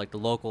CW, like the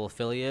local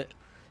affiliate,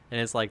 and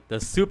it's like the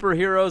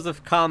superheroes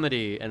of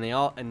comedy, and they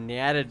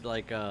added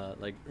like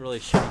really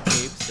shitty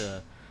capes.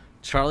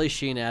 Charlie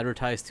Sheen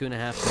advertised 2.5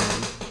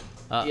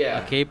 Men.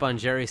 Yeah. A cape on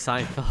Jerry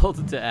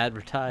Seinfeld to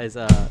advertise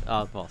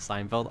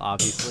Seinfeld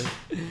obviously,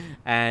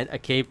 and a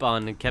cape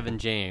on Kevin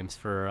James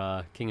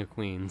for King of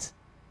Queens.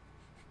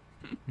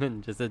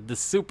 And just the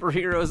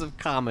superheroes of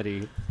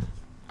comedy.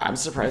 I'm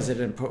surprised they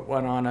didn't put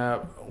one on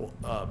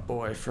a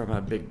boy from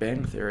a Big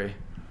Bang Theory.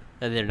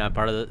 And they're not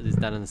part of the. It's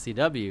not in the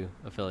CW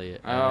affiliate.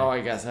 Oh,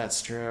 I guess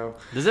that's true.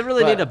 Does it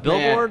really But, need a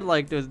billboard? man,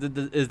 Like, is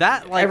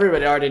that like?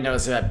 everybody already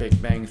knows that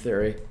Big Bang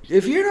Theory.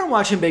 If you're not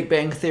watching Big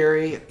Bang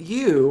Theory,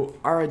 you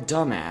are a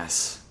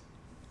dumbass.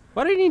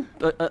 Why do you need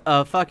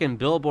a fucking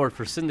billboard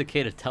for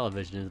syndicated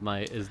television?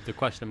 Is the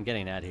question I'm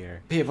getting at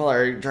here? People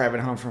are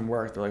driving home from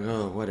work. They're like,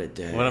 "Oh, what a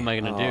day! What am I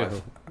gonna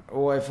do?"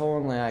 If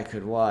only I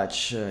could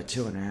watch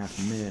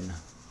 2.5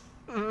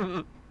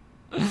 Men."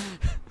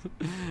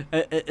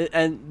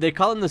 And they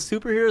call them the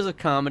superheroes of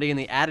comedy, and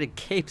they added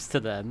capes to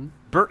them.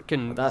 Bert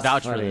can That's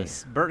vouch for funny.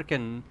 this. Bert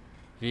can.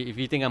 If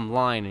you think I'm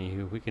lying to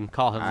you, we can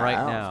call him right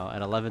I don't- now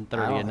at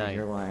 11:30 I at don't think night.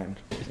 you're lying.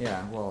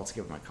 Yeah, well, let's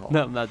give him a call.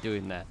 No, I'm not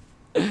doing that.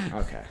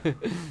 Okay.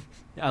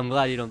 I'm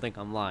glad you don't think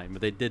I'm lying,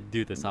 but they did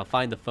do this. I'll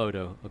find the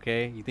photo,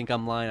 okay? You think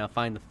I'm lying? I'll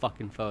find the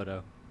fucking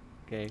photo,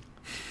 okay?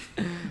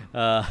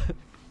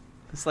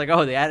 It's like,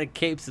 oh, they added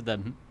capes to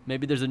them.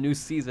 Maybe there's a new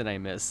season I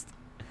missed.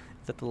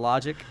 Is that the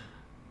logic?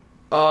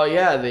 Oh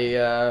yeah,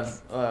 the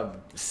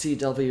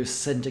CW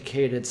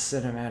syndicated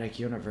cinematic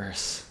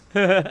universe.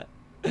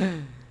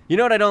 You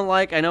know what I don't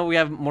like? I know we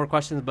have more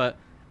questions, but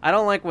I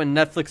don't like when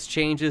Netflix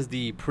changes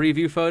the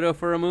preview photo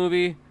for a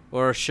movie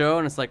or a show,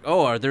 and it's like,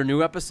 oh, are there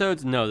new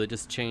episodes? No, they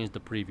just changed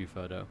the preview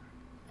photo.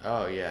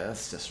 Oh yeah,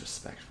 that's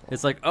disrespectful.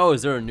 It's like, oh,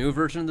 is there a new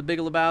version of The Big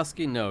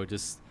Lebowski? No,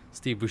 just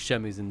Steve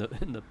Buscemi's in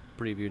the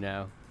preview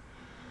now.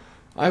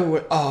 I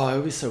would. Oh, it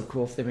would be so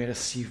cool if they made a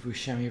Steve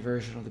Buscemi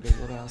version of The Big It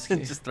Lebowski.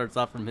 just starts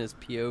off from his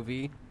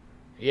POV.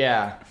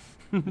 Yeah,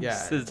 yeah,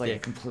 Just his it's like a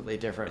dick. completely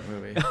different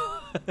movie.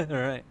 All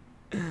right.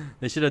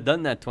 They should have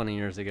done that 20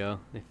 years ago.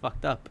 They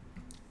fucked up.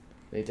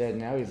 They did.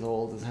 Now he's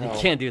old as You hell.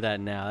 can't do that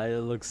now. It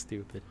looks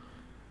stupid.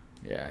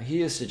 Yeah, he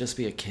used to just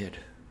be a kid.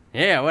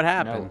 Yeah, what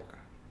happened?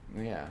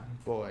 No. Yeah,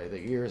 boy, the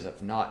years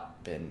have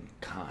not been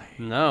kind.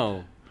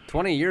 No.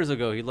 20 years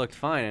ago he looked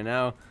fine,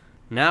 and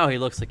now he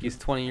looks like he's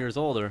 20 years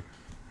older.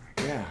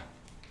 Yeah,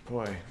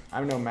 boy,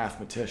 I'm no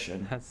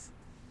mathematician. That's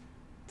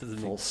doesn't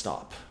Full make.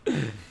 stop.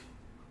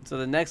 So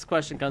the next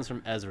question comes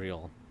from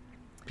Ezreal.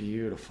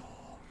 Beautiful.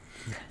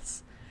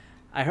 Yes.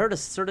 I heard a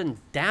certain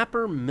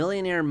dapper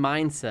millionaire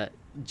mindset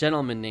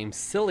gentleman named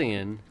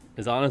Cillian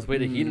is on his way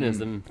to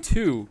hedonism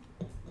too,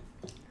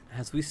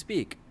 as we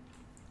speak.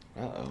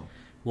 Uh-oh.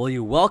 Will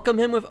you welcome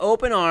him with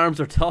open arms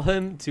or tell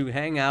him to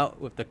hang out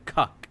with the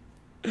cuck?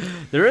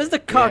 There is the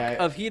cuck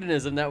Yeah, of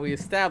hedonism that we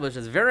established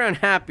is very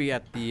unhappy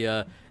at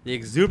the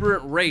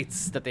exuberant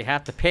rates that they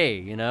have to pay,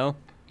 you know?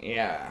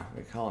 Yeah,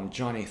 we call him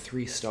Johnny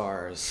 3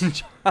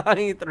 Stars.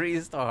 Johnny 3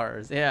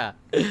 stars, yeah.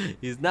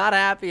 He's not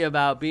happy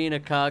about being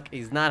a cuck.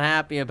 He's not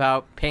happy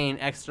about paying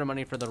extra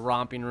money for the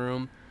romping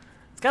room.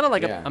 It's kind of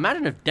like, Yeah.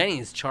 imagine if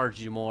Denny's charged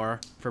you more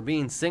for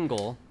being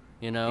single,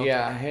 you know?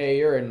 Yeah, hey,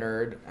 you're a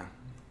nerd.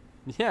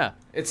 Yeah.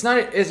 It's not.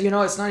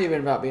 It's not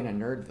even about being a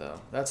nerd though.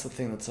 That's the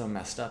thing that's so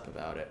messed up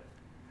about it.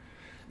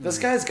 This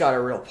guy's got a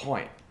real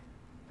point,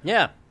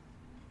 Yeah.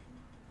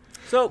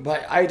 So,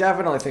 but I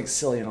definitely think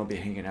Cillian will be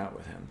hanging out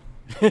with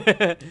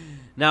him.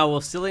 now, will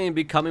Cillian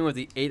be coming with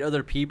the 8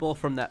 other people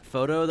from that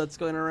photo that's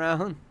going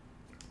around?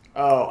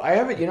 Oh, I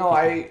haven't.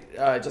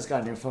 I just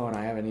got a new phone.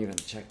 I haven't even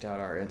checked out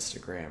our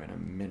Instagram in a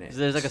minute.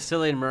 There's like a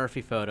Cillian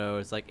Murphy photo.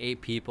 It's like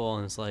 8 people,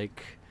 and it's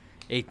like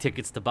 8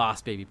 tickets to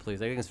Boss Baby,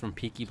 please. I think it's from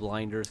Peaky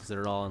Blinders because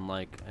they're all in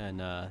like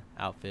an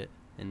outfit.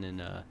 and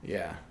in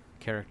Yeah.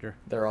 character.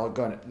 They're all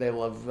going. They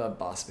love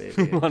Boss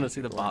Baby. Want to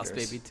see the Boss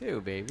Blinders. Baby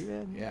too, baby,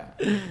 man. Yeah.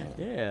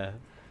 Yeah.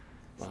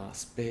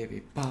 Boss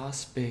Baby,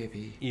 Boss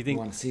Baby. You think-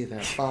 want to see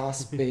that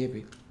Boss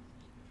Baby?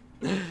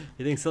 You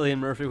think Cillian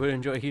Murphy would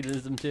enjoy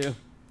hedonism too?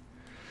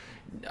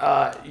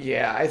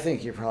 Yeah, I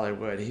think you probably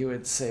would. He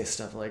would say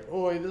stuff like,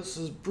 "Oi, this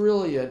is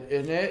brilliant,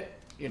 isn't it?"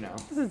 You know.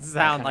 Doesn't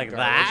sound kind like of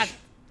that. garbage.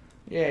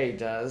 Yeah, he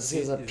does.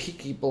 He's a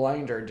Peaky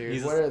Blinder,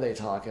 dude. What are they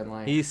talking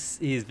like? He's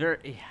very.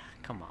 Yeah,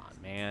 come on,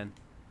 man.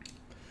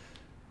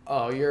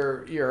 Oh,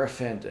 you're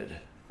offended.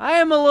 I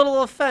am a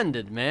little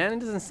offended, man. It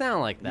doesn't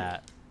sound like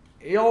that.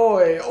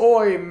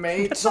 Oi,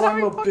 mates,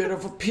 I'm a bit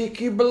of a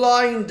Peaky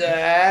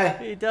Blinder.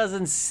 He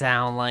doesn't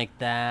sound like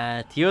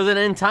that. He wasn't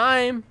in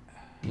time.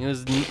 He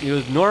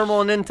was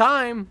normal and in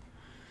time.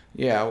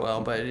 Yeah,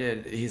 well, but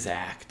he's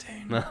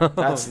acting. No,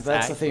 That's he's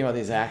the thing about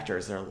these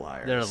actors. They're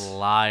liars. They're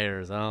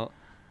liars. Oh,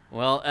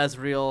 well,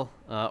 Ezreal.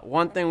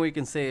 One thing we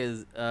can say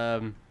is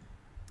Cillian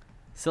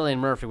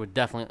Murphy would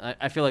definitely.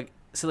 I feel like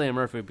Cillian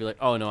Murphy would be like,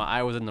 "Oh no,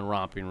 I was in the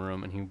romping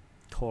room," and he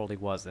totally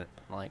wasn't.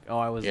 Like, "Oh,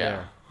 I was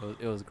there.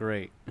 It was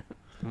great."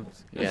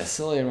 Yeah,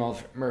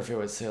 Cillian Murphy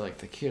would say, like,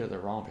 the key to the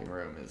romping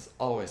room is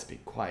always be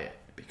quiet,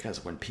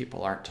 because when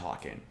people aren't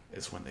talking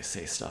is when they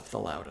say stuff the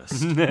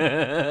loudest.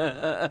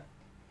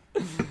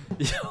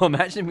 Yo,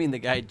 imagine being the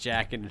guy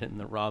jacking it in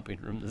the romping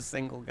room, the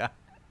single guy.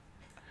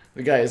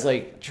 The guy is,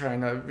 like,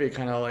 trying to be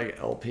kind of like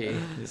LP.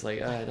 He's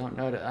like, I don't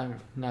know. I'm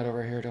not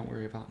over here. Don't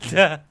worry about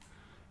me.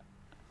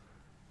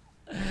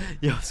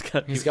 Yo,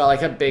 He's got,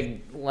 like, a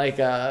big, like,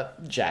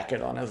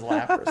 jacket on his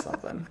lap or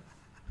something.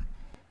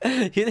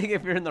 You think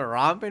if you're in the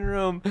romping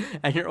room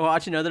and you're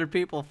watching other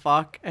people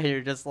fuck and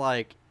you're just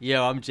like,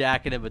 yo, I'm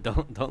jacking it, but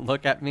don't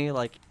look at me,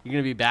 like you're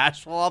gonna be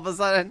bashful all of a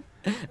sudden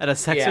at a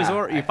sex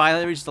resort? You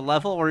finally reach the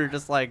level where you're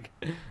just like,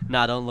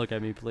 nah, don't look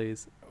at me,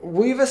 please.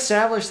 We've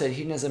established that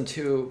Hedonism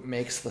 2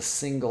 makes the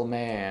single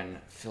man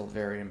feel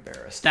very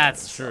embarrassed.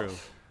 That's true.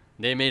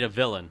 They made a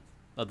villain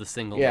of the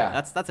single man.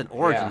 That's an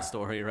origin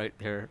story right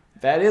there.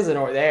 That is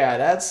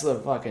that's the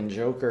fucking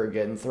Joker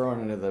getting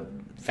thrown into the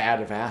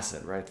vat of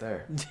acid right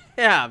there.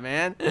 Yeah,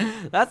 man.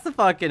 That's the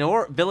fucking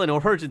villain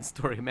origin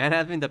story, man.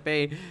 Having to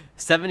pay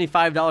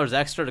 $75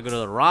 extra to go to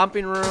the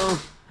romping room.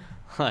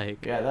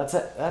 Like, yeah,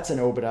 that's an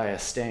Obadiah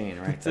Stane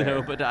right there. It's an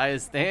Obadiah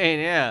Stane,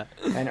 yeah.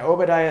 An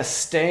Obadiah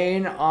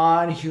Stane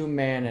on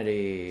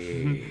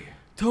humanity.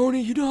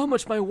 Tony, you know how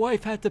much my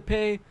wife had to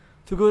pay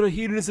to go to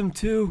Hedonism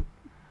 2?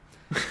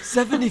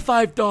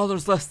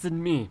 $75 less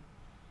than me.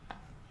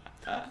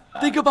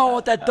 Think about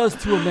what that does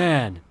to a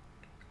man.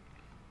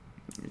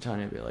 You're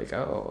trying to be like,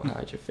 oh,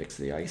 how'd you fix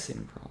the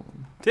icing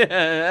problem?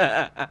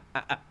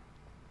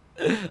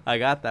 I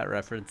got that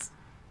reference.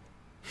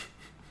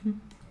 Did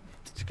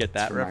you get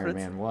that reference?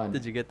 Iron Man 1.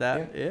 Did you get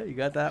that? Yeah, you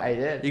got that? I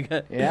did. You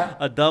got I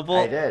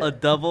did. a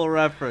double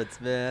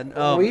reference, man.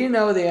 Oh, we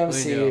know the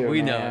MCU,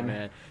 we know it,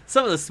 man.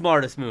 Some of the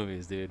smartest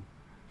movies, dude.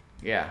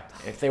 Yeah.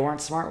 If they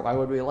weren't smart, why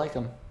would we like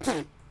them?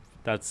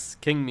 That's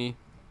King Me,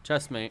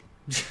 chessmate.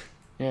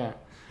 Yeah.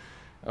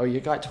 Oh,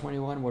 you got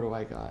 21? What do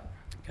I got?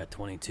 Got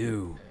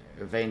 22.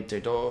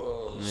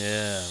 22.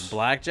 Yeah.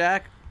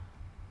 Blackjack?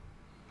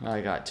 I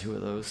got 2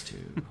 of those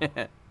too.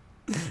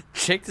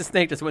 Jake the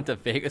Snake just went to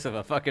Vegas with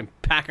a fucking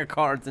pack of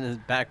cards in his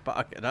back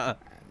pocket, huh?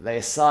 They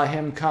saw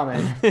him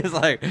coming. He's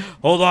like,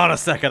 hold on a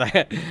second.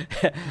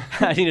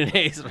 I need an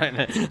ace right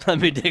now. Let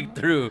me dig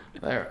through.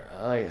 They're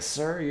like,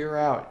 sir, you're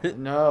out.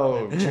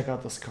 No, check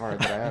out this card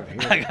that I have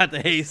here. I got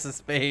the ace of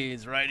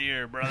spades right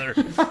here, brother.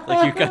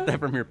 Like, you got that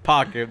from your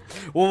pocket.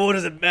 Well, what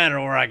does it matter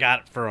where I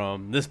got it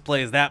from? This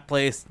place, that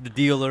place, the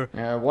dealer.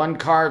 Yeah, one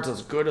card's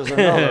as good as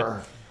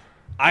another.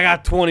 I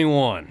got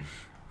 21.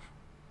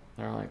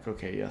 They're like,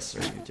 okay, yes,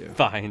 sir, you do.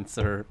 Fine,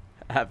 sir.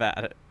 Have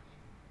at it.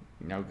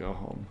 Now go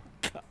home.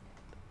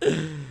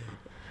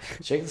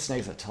 Jake the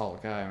Snake's a tall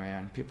guy,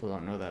 man. People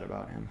don't know that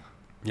about him.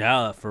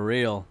 Yeah, for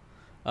real.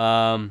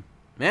 Man,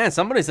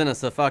 somebody sent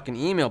us a fucking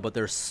email, but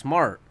they're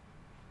smart.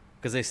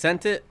 Because they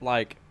sent it,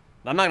 like,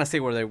 I'm not going to say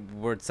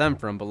where it's sent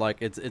from, but, like,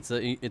 it's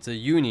a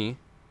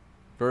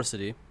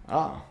university.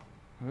 Oh.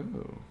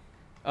 Ooh.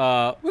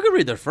 We could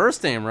read their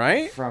first name,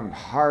 right? From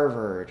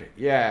Harvard.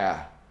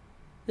 Yeah.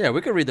 Yeah,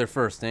 we could read their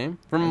first name.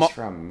 From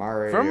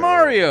Mario. From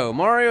Mario.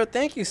 Mario,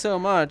 thank you so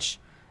much.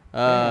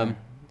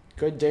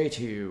 Good day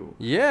to you.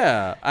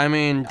 Yeah, I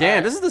mean,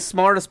 damn, this is the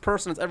smartest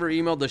person that's ever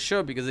emailed the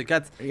show because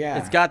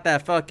it's got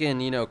that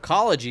fucking,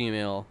 college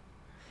email.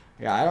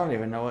 Yeah, I don't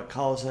even know what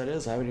college that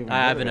is. I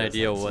have an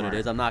idea what it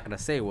is. I'm not going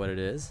to say what it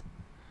is.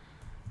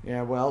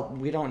 Yeah, well,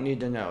 we don't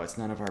need to know. It's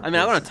none of our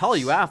business. I'm going to tell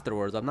you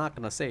afterwards. I'm not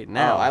going to say it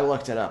now. Oh, I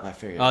looked it up. I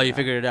figured it out. Oh, you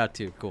figured it out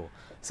too. Cool.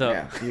 So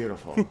yeah,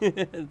 beautiful.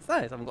 It's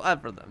nice. I'm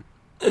glad for them.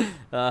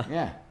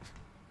 Yeah.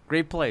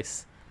 Great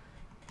place.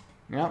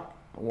 Yep.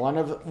 One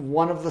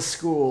of the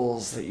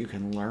schools that you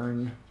can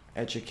learn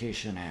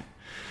education at.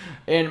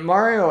 And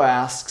Mario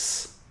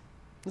asks,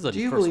 do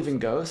you believe in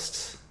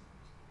ghosts?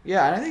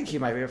 Yeah, and I think he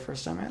might be a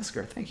first-time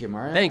asker. Thank you,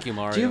 Mario. Thank you,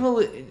 Mario.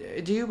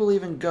 Do you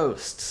believe in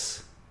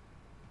ghosts?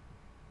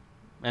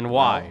 And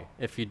why? Well,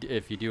 if you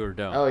do or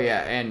don't. Oh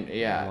yeah, and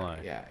yeah,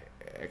 Why?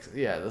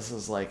 yeah. This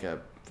is like a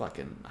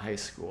fucking high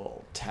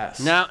school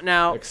test.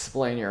 Now,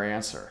 Explain your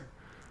answer.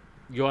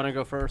 you want to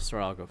go first, or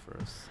I'll go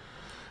first?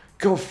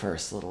 Go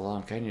first, little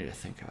Unk. I need to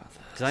think about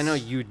this. Because I know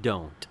you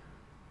don't.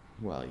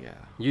 Well, yeah.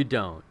 You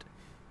don't.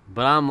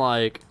 But I'm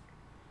like,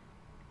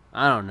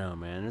 I don't know,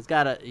 man. It's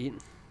gotta.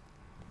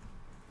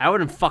 I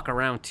wouldn't fuck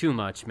around too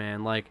much,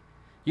 man. Like,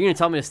 you're gonna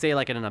tell me to stay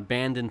like in an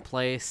abandoned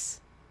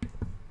place.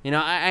 You know,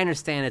 I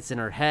understand it's in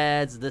our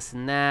heads, this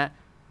and that.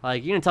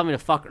 Like, you're gonna tell me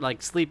to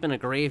like sleep in a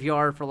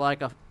graveyard for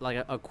like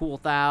a cool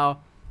thou.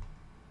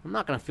 I'm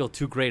not gonna feel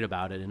too great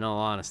about it, in all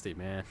honesty,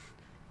 man.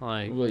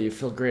 Like, Will you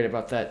feel great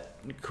about that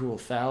cool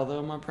thou,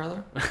 though, my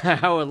brother?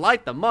 I would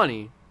like the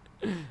money.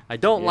 I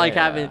don't like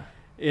having,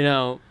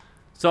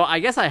 So I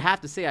guess I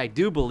have to say I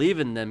do believe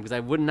in them, because I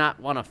would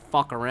not want to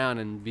fuck around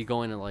and be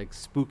going to like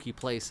spooky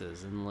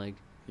places and like.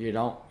 You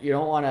don't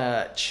want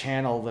to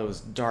channel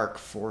those dark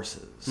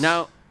forces.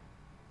 Now,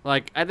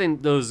 like, I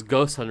think those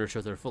ghost hunter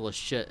shows are full of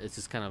shit. It's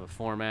just kind of a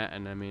format,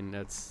 and I mean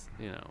that's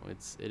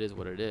it is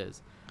what it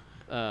is.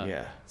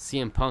 Yeah.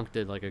 CM Punk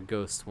did like a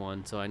ghost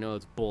one, so I know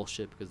it's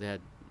bullshit because they had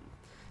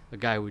a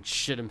guy who would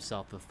shit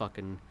himself with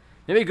fucking.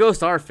 Maybe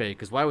ghosts are fake,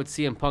 because why would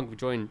CM Punk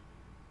join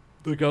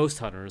the Ghost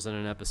Hunters in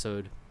an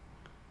episode?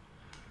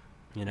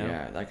 You know?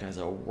 Yeah, that guy's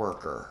a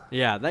worker.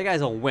 Yeah, that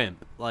guy's a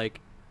wimp. Like,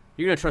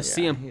 you're gonna trust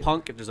Yeah, CM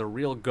Punk if there's a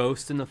real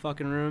ghost in the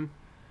fucking room?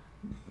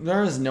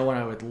 There is no one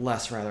I would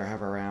less rather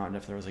have around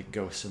if there was a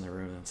ghost in the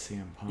room than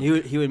CM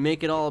Punk. He would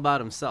make it all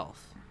about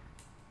himself.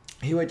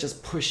 He would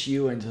just push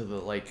you into the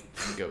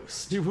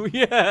ghost.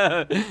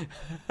 Yeah.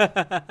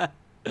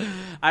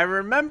 I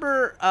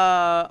remember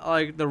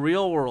like the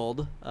Real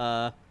World.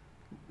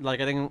 Like,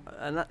 I think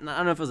I don't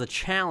know if it was a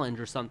challenge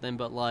or something,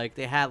 but like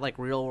they had like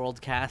Real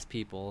World cast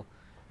people,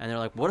 and they're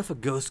like, "What if a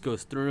ghost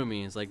goes through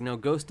me?" It's like, no,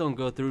 ghosts don't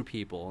go through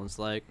people. And it's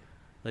like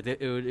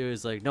it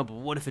was like, no, but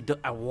what if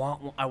I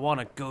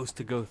want a ghost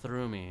to go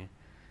through me?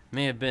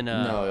 May have been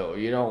No,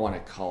 you don't want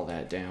to call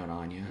that down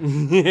on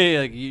you.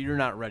 like, you're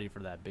not ready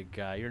for that, big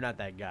guy. You're not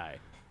that guy.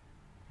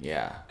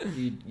 Yeah,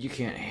 you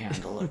can't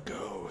handle a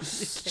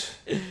ghost.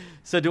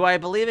 So do I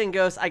believe in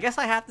ghosts? I guess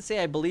I have to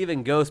say I believe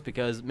in ghosts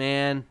because,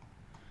 man,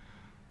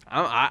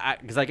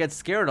 because I get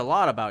scared a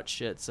lot about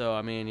shit. So,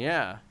 I mean,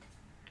 yeah.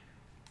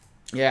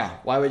 Yeah,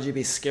 why would you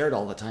be scared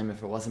all the time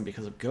if it wasn't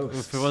because of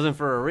ghosts? If it wasn't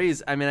for a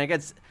reason. I mean, I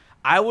guess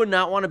I would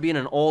not want to be in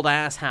an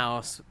old-ass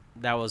house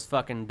that was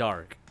fucking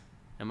dark.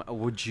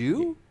 Would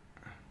you?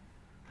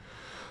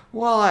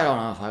 Well, I don't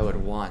know if I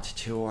would want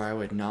to or I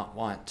would not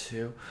want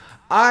to.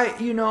 I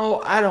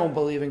don't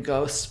believe in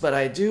ghosts, but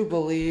I do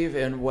believe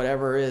in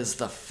whatever is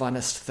the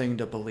funnest thing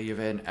to believe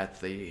in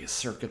at the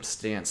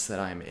circumstance that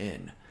I'm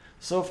in.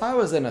 So if I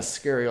was in a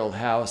scary old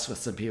house with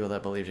some people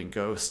that believed in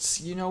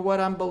ghosts, you know what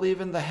I'm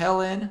believing the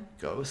hell in?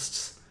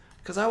 Ghosts.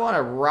 Because I want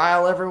to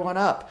rile everyone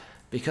up.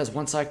 Because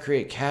once I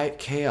create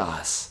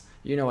chaos,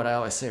 you know what I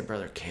always say,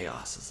 brother,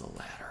 chaos is a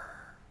ladder.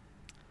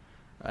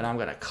 And I'm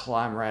going to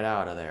climb right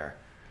out of there.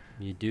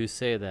 You do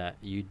say that.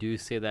 You do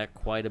say that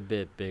quite a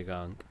bit, Big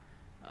Unk.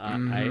 I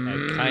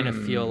kind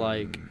of feel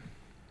like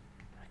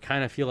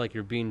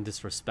you're being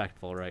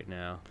disrespectful right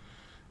now.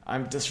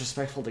 I'm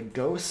disrespectful to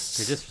ghosts.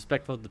 You're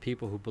disrespectful to the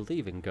people who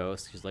believe in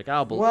ghosts. He's like,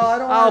 I'll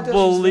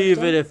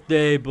believe it if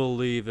they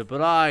believe it,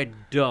 but I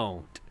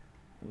don't.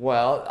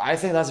 Well, I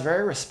think that's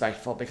very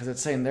respectful because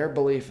it's saying their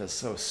belief is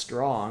so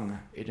strong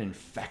it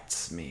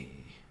infects me.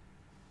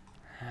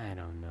 I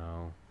don't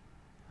know.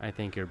 I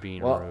think you're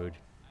being Well, rude.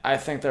 I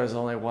think there's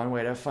only one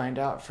way to find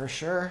out for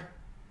sure.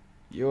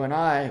 You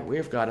and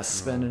we've got to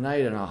spend a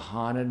night in a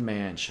haunted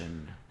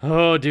mansion.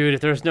 Oh, dude,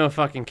 if there's no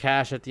fucking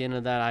cash at the end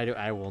of that,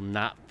 I will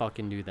not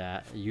fucking do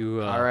that.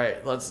 All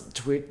right, let's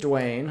tweet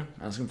Dwayne.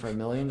 Asking for $1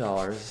 million.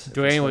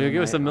 Dwayne, will you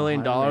give us $1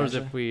 million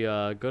if we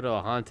go to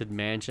a haunted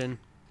mansion?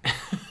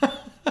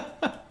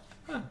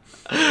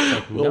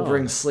 We'll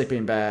bring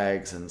sleeping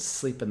bags and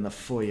sleep in the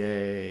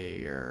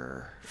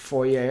foyer.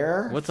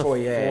 Foyer? What's a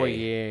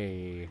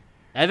foyer?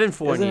 Evan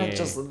Fournier. Isn't it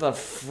just the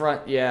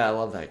front? Yeah, I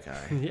love that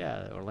guy.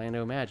 Yeah,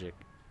 Orlando Magic.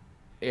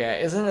 Yeah,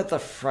 isn't it the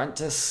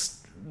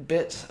frontest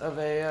bit of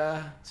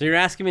a... So you're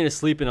asking me to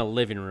sleep in a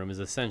living room is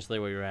essentially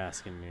what you're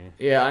asking me.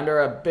 Yeah,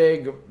 under a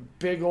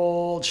big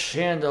old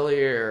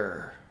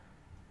chandelier.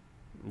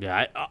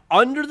 Yeah,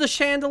 under the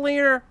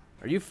chandelier?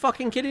 Are you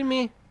fucking kidding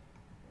me?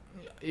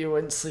 You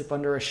wouldn't sleep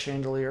under a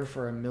chandelier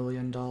for $1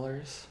 million?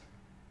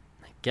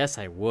 I guess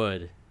I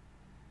would.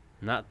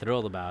 I'm not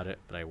thrilled about it,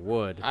 but I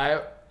would.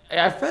 I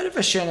bet if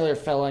a chandelier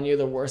fell on you,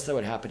 the worst that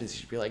would happen is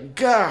you'd be like,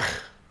 gah!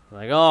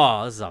 Like,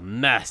 oh, this is a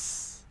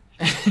mess.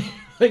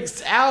 Like,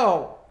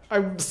 ow!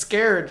 I'm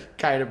scared,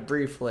 kind of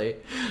briefly.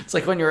 It's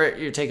like when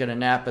you're taking a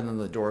nap and then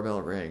the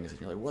doorbell rings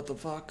and you're like, what the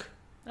fuck?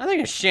 I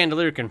think a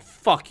chandelier can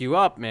fuck you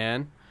up,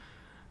 man.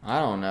 I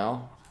don't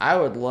know. I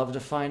would love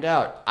to find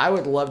out. I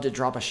would love to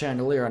drop a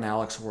chandelier on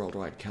Alex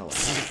Worldwide Keller.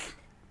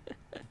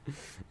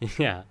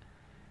 Yeah.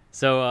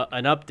 So,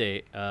 an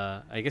update.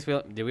 I guess we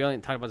only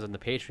talk about this on the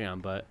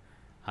Patreon, but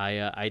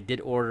I did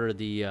order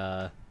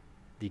the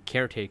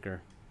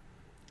caretaker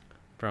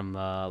from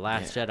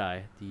Last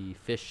Jedi, the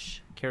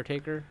fish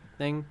caretaker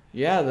thing.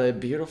 Yeah, the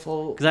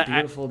beautiful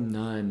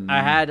nun.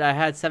 I had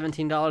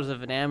 $17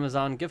 of an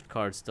Amazon gift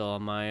card still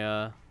on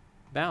my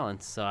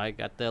balance, so I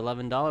got the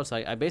 $11. So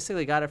I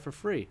basically got it for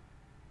free.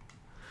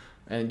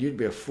 And you'd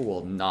be a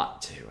fool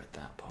not to at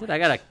that point. Dude, I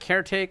got a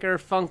caretaker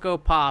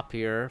Funko Pop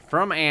here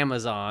from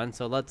Amazon,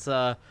 so let's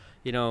loud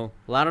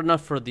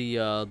enough for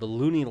the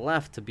loony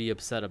left to be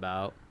upset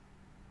about.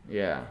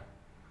 Yeah.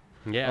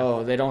 Yeah.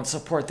 Oh, they don't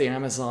support the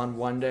Amazon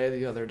one day.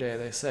 The other day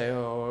they say,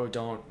 oh,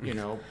 don't,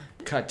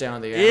 cut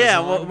down the Amazon. Yeah,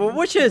 well,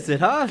 which is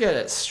it, huh? Get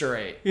it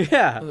straight.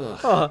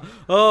 Yeah.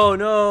 Oh,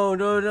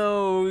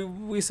 no.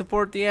 We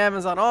support the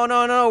Amazon. Oh,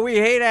 no, we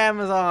hate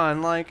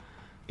Amazon. Like.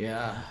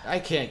 Yeah, I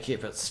can't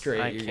keep it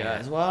straight, you can't.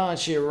 guys. Why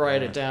don't you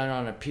write it down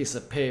on a piece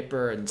of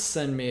paper and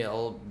send me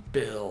a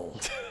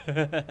bill?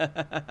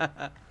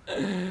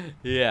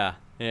 Yeah,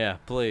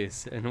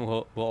 please, and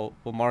we'll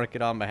mark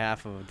it on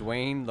behalf of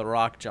Dwayne The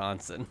Rock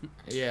Johnson.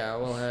 Yeah,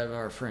 we'll have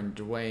our friend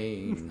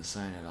Dwayne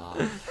sign it off.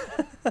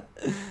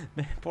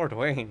 Man, poor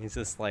Dwayne. He's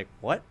just like,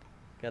 what?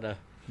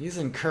 He's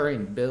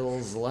incurring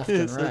bills left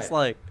and right. It's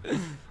like,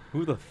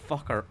 who the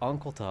fuck are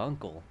uncle to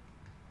uncle?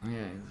 Yeah,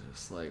 he's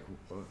just like,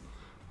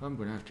 I'm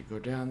gonna have to go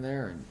down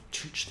there and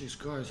teach these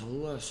guys a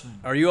lesson.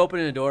 Are you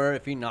opening the door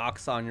if he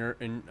knocks on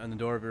the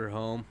door of your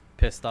home,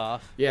 pissed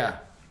off? Yeah.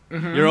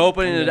 Mm-hmm. You're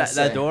opening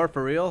that door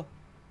for real?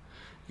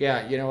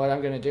 Yeah, you know what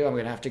I'm going to do? I'm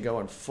going to have to go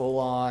in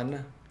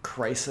full-on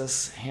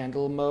crisis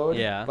handle mode.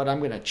 Yeah. But I'm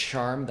going to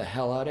charm the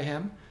hell out of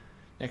him.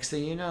 Next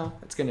thing you know,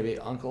 it's going to be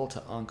uncle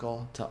to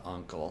uncle to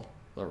uncle,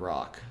 The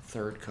Rock,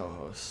 third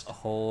co-host.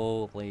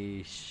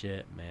 Holy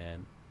shit,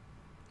 man.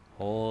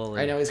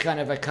 I know he's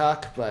kind of a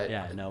cuck, but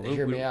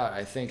hear me out.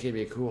 I think he'd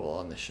be cool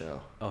on the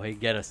show. Oh,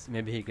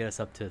 maybe he'd get us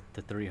up to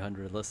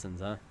 300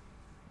 listens, huh?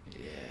 Yeah.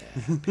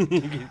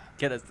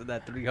 Get us to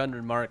that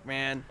 300 mark,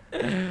 man.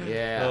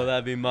 Yeah. Oh,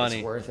 that'd be money.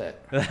 It's worth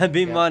it. That'd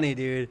be money,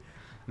 dude.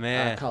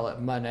 Man. I call it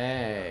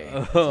money.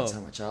 Oh. That's how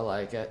much I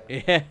like it.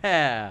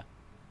 Yeah.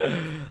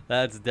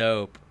 That's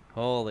dope.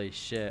 Holy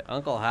shit.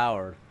 Uncle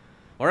Howard.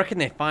 Where can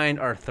they find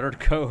our third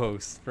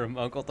co-host from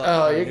Uncle Tom?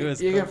 Oh, you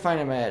can find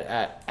him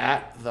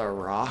at The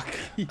Rock.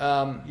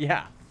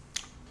 Yeah.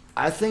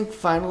 I think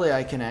finally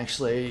I can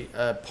actually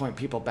point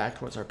people back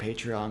towards our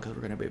Patreon because we're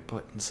going to be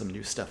putting some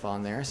new stuff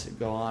on there. So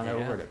go on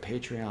over to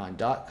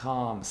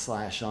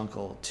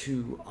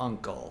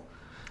patreon.com/uncle2uncle.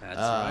 That's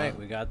right.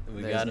 We got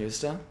new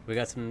stuff. We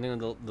got some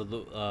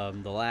the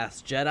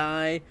Last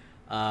Jedi.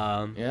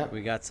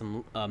 We got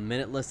some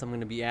minute lists I'm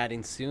going to be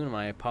adding soon.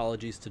 My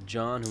apologies to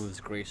John, who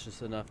was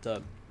gracious enough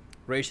to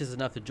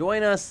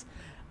join us.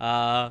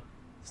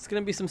 It's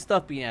going to be some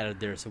stuff being added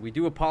there, so we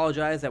do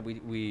apologize that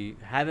we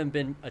haven't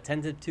been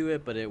attentive to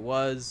it, but it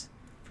was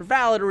for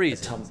valid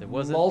reasons. It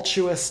wasn't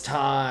tumultuous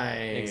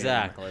time.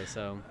 Exactly.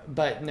 So,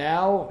 but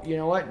now, you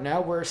know what?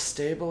 Now we're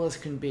stable as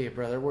can be,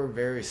 brother. We're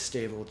very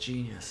stable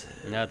geniuses.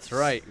 That's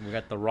right. We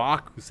got The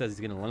Rock, who says he's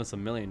going to lend us $1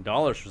 million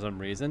for some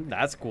reason.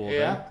 That's cool.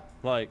 Yeah. Then.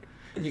 Like.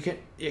 You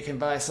can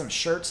buy some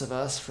shirts of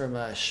us from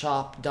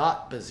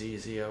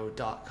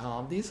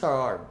shop.bazizio.com. These are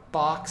our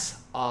box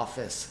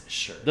office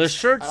shirts. The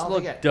shirts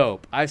look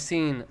dope. I've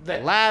seen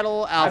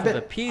Ladle,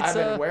 Alphabet Pizza. I've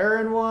been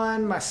wearing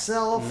one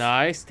myself.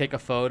 Nice. Take a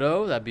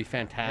photo. That'd be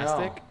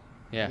fantastic. No.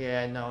 Yeah.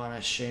 Yeah, no, I'm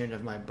ashamed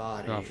of my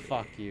body. Oh,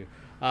 fuck you.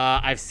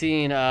 I've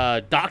seen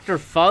Dr.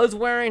 Fuzz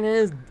wearing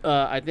his,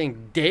 I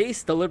think,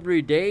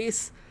 Delivery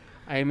Dace.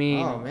 I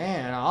mean, oh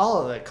man,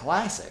 all of the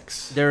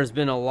classics. There's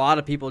been a lot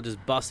of people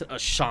just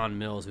busted. Sean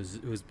Mills,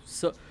 who's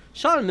so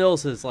Sean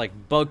Mills' like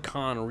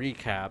BugCon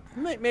recap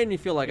made me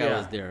feel like I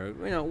was there.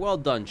 Well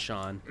done,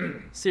 Sean.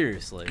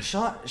 Seriously.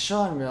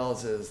 Sean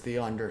Mills is the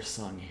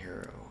undersung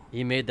hero.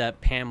 He made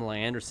that Pamela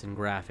Anderson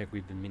graphic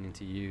we've been meaning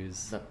to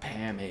use. The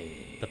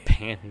Pammy. The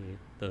Pammy.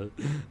 The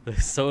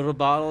soda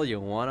bottle you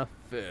wanna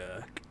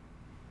fuck.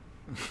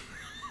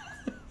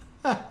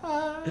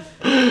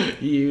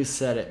 You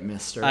said it,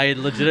 mister. I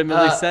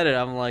legitimately said it.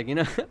 I'm like,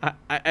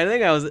 I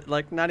think I was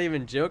like not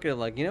even joking. I'm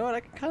like, you know what?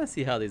 I can kind of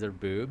see how these are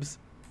boobs.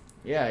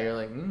 Yeah, you're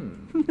like,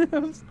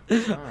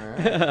 all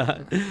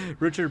right.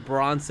 Richard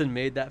Bronson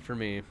made that for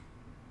me.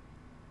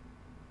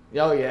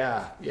 Oh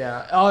yeah.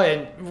 Oh,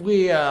 and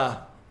we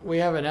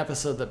have an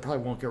episode that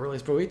probably won't get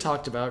released, but we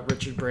talked about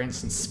Richard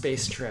Branson's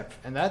space trip,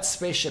 and that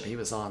spaceship he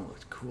was on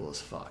looked cool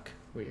as fuck.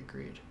 We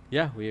agreed.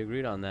 Yeah, we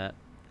agreed on that.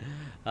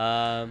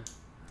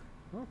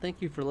 Well,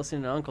 thank you for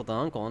listening to Uncle to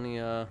Uncle.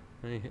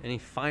 Any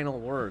final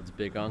words,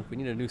 Big Unc? We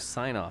need a new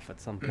sign-off at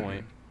some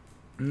point.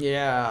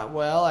 Yeah,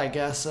 well, I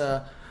guess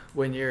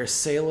when you're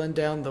sailing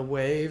down the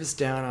waves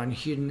down on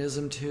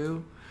Hedonism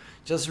 2,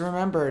 just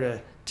remember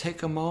to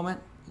take a moment,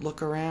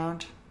 look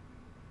around,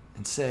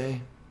 and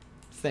say,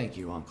 thank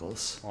you,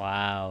 uncles.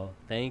 Wow.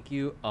 Thank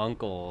you,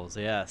 uncles.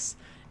 Yes.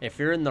 If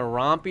you're in the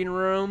romping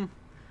room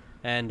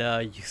and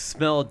you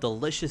smell a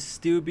delicious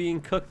stew being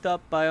cooked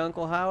up by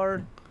Uncle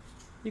Howard,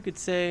 you could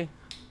say,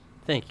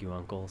 thank you,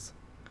 uncles.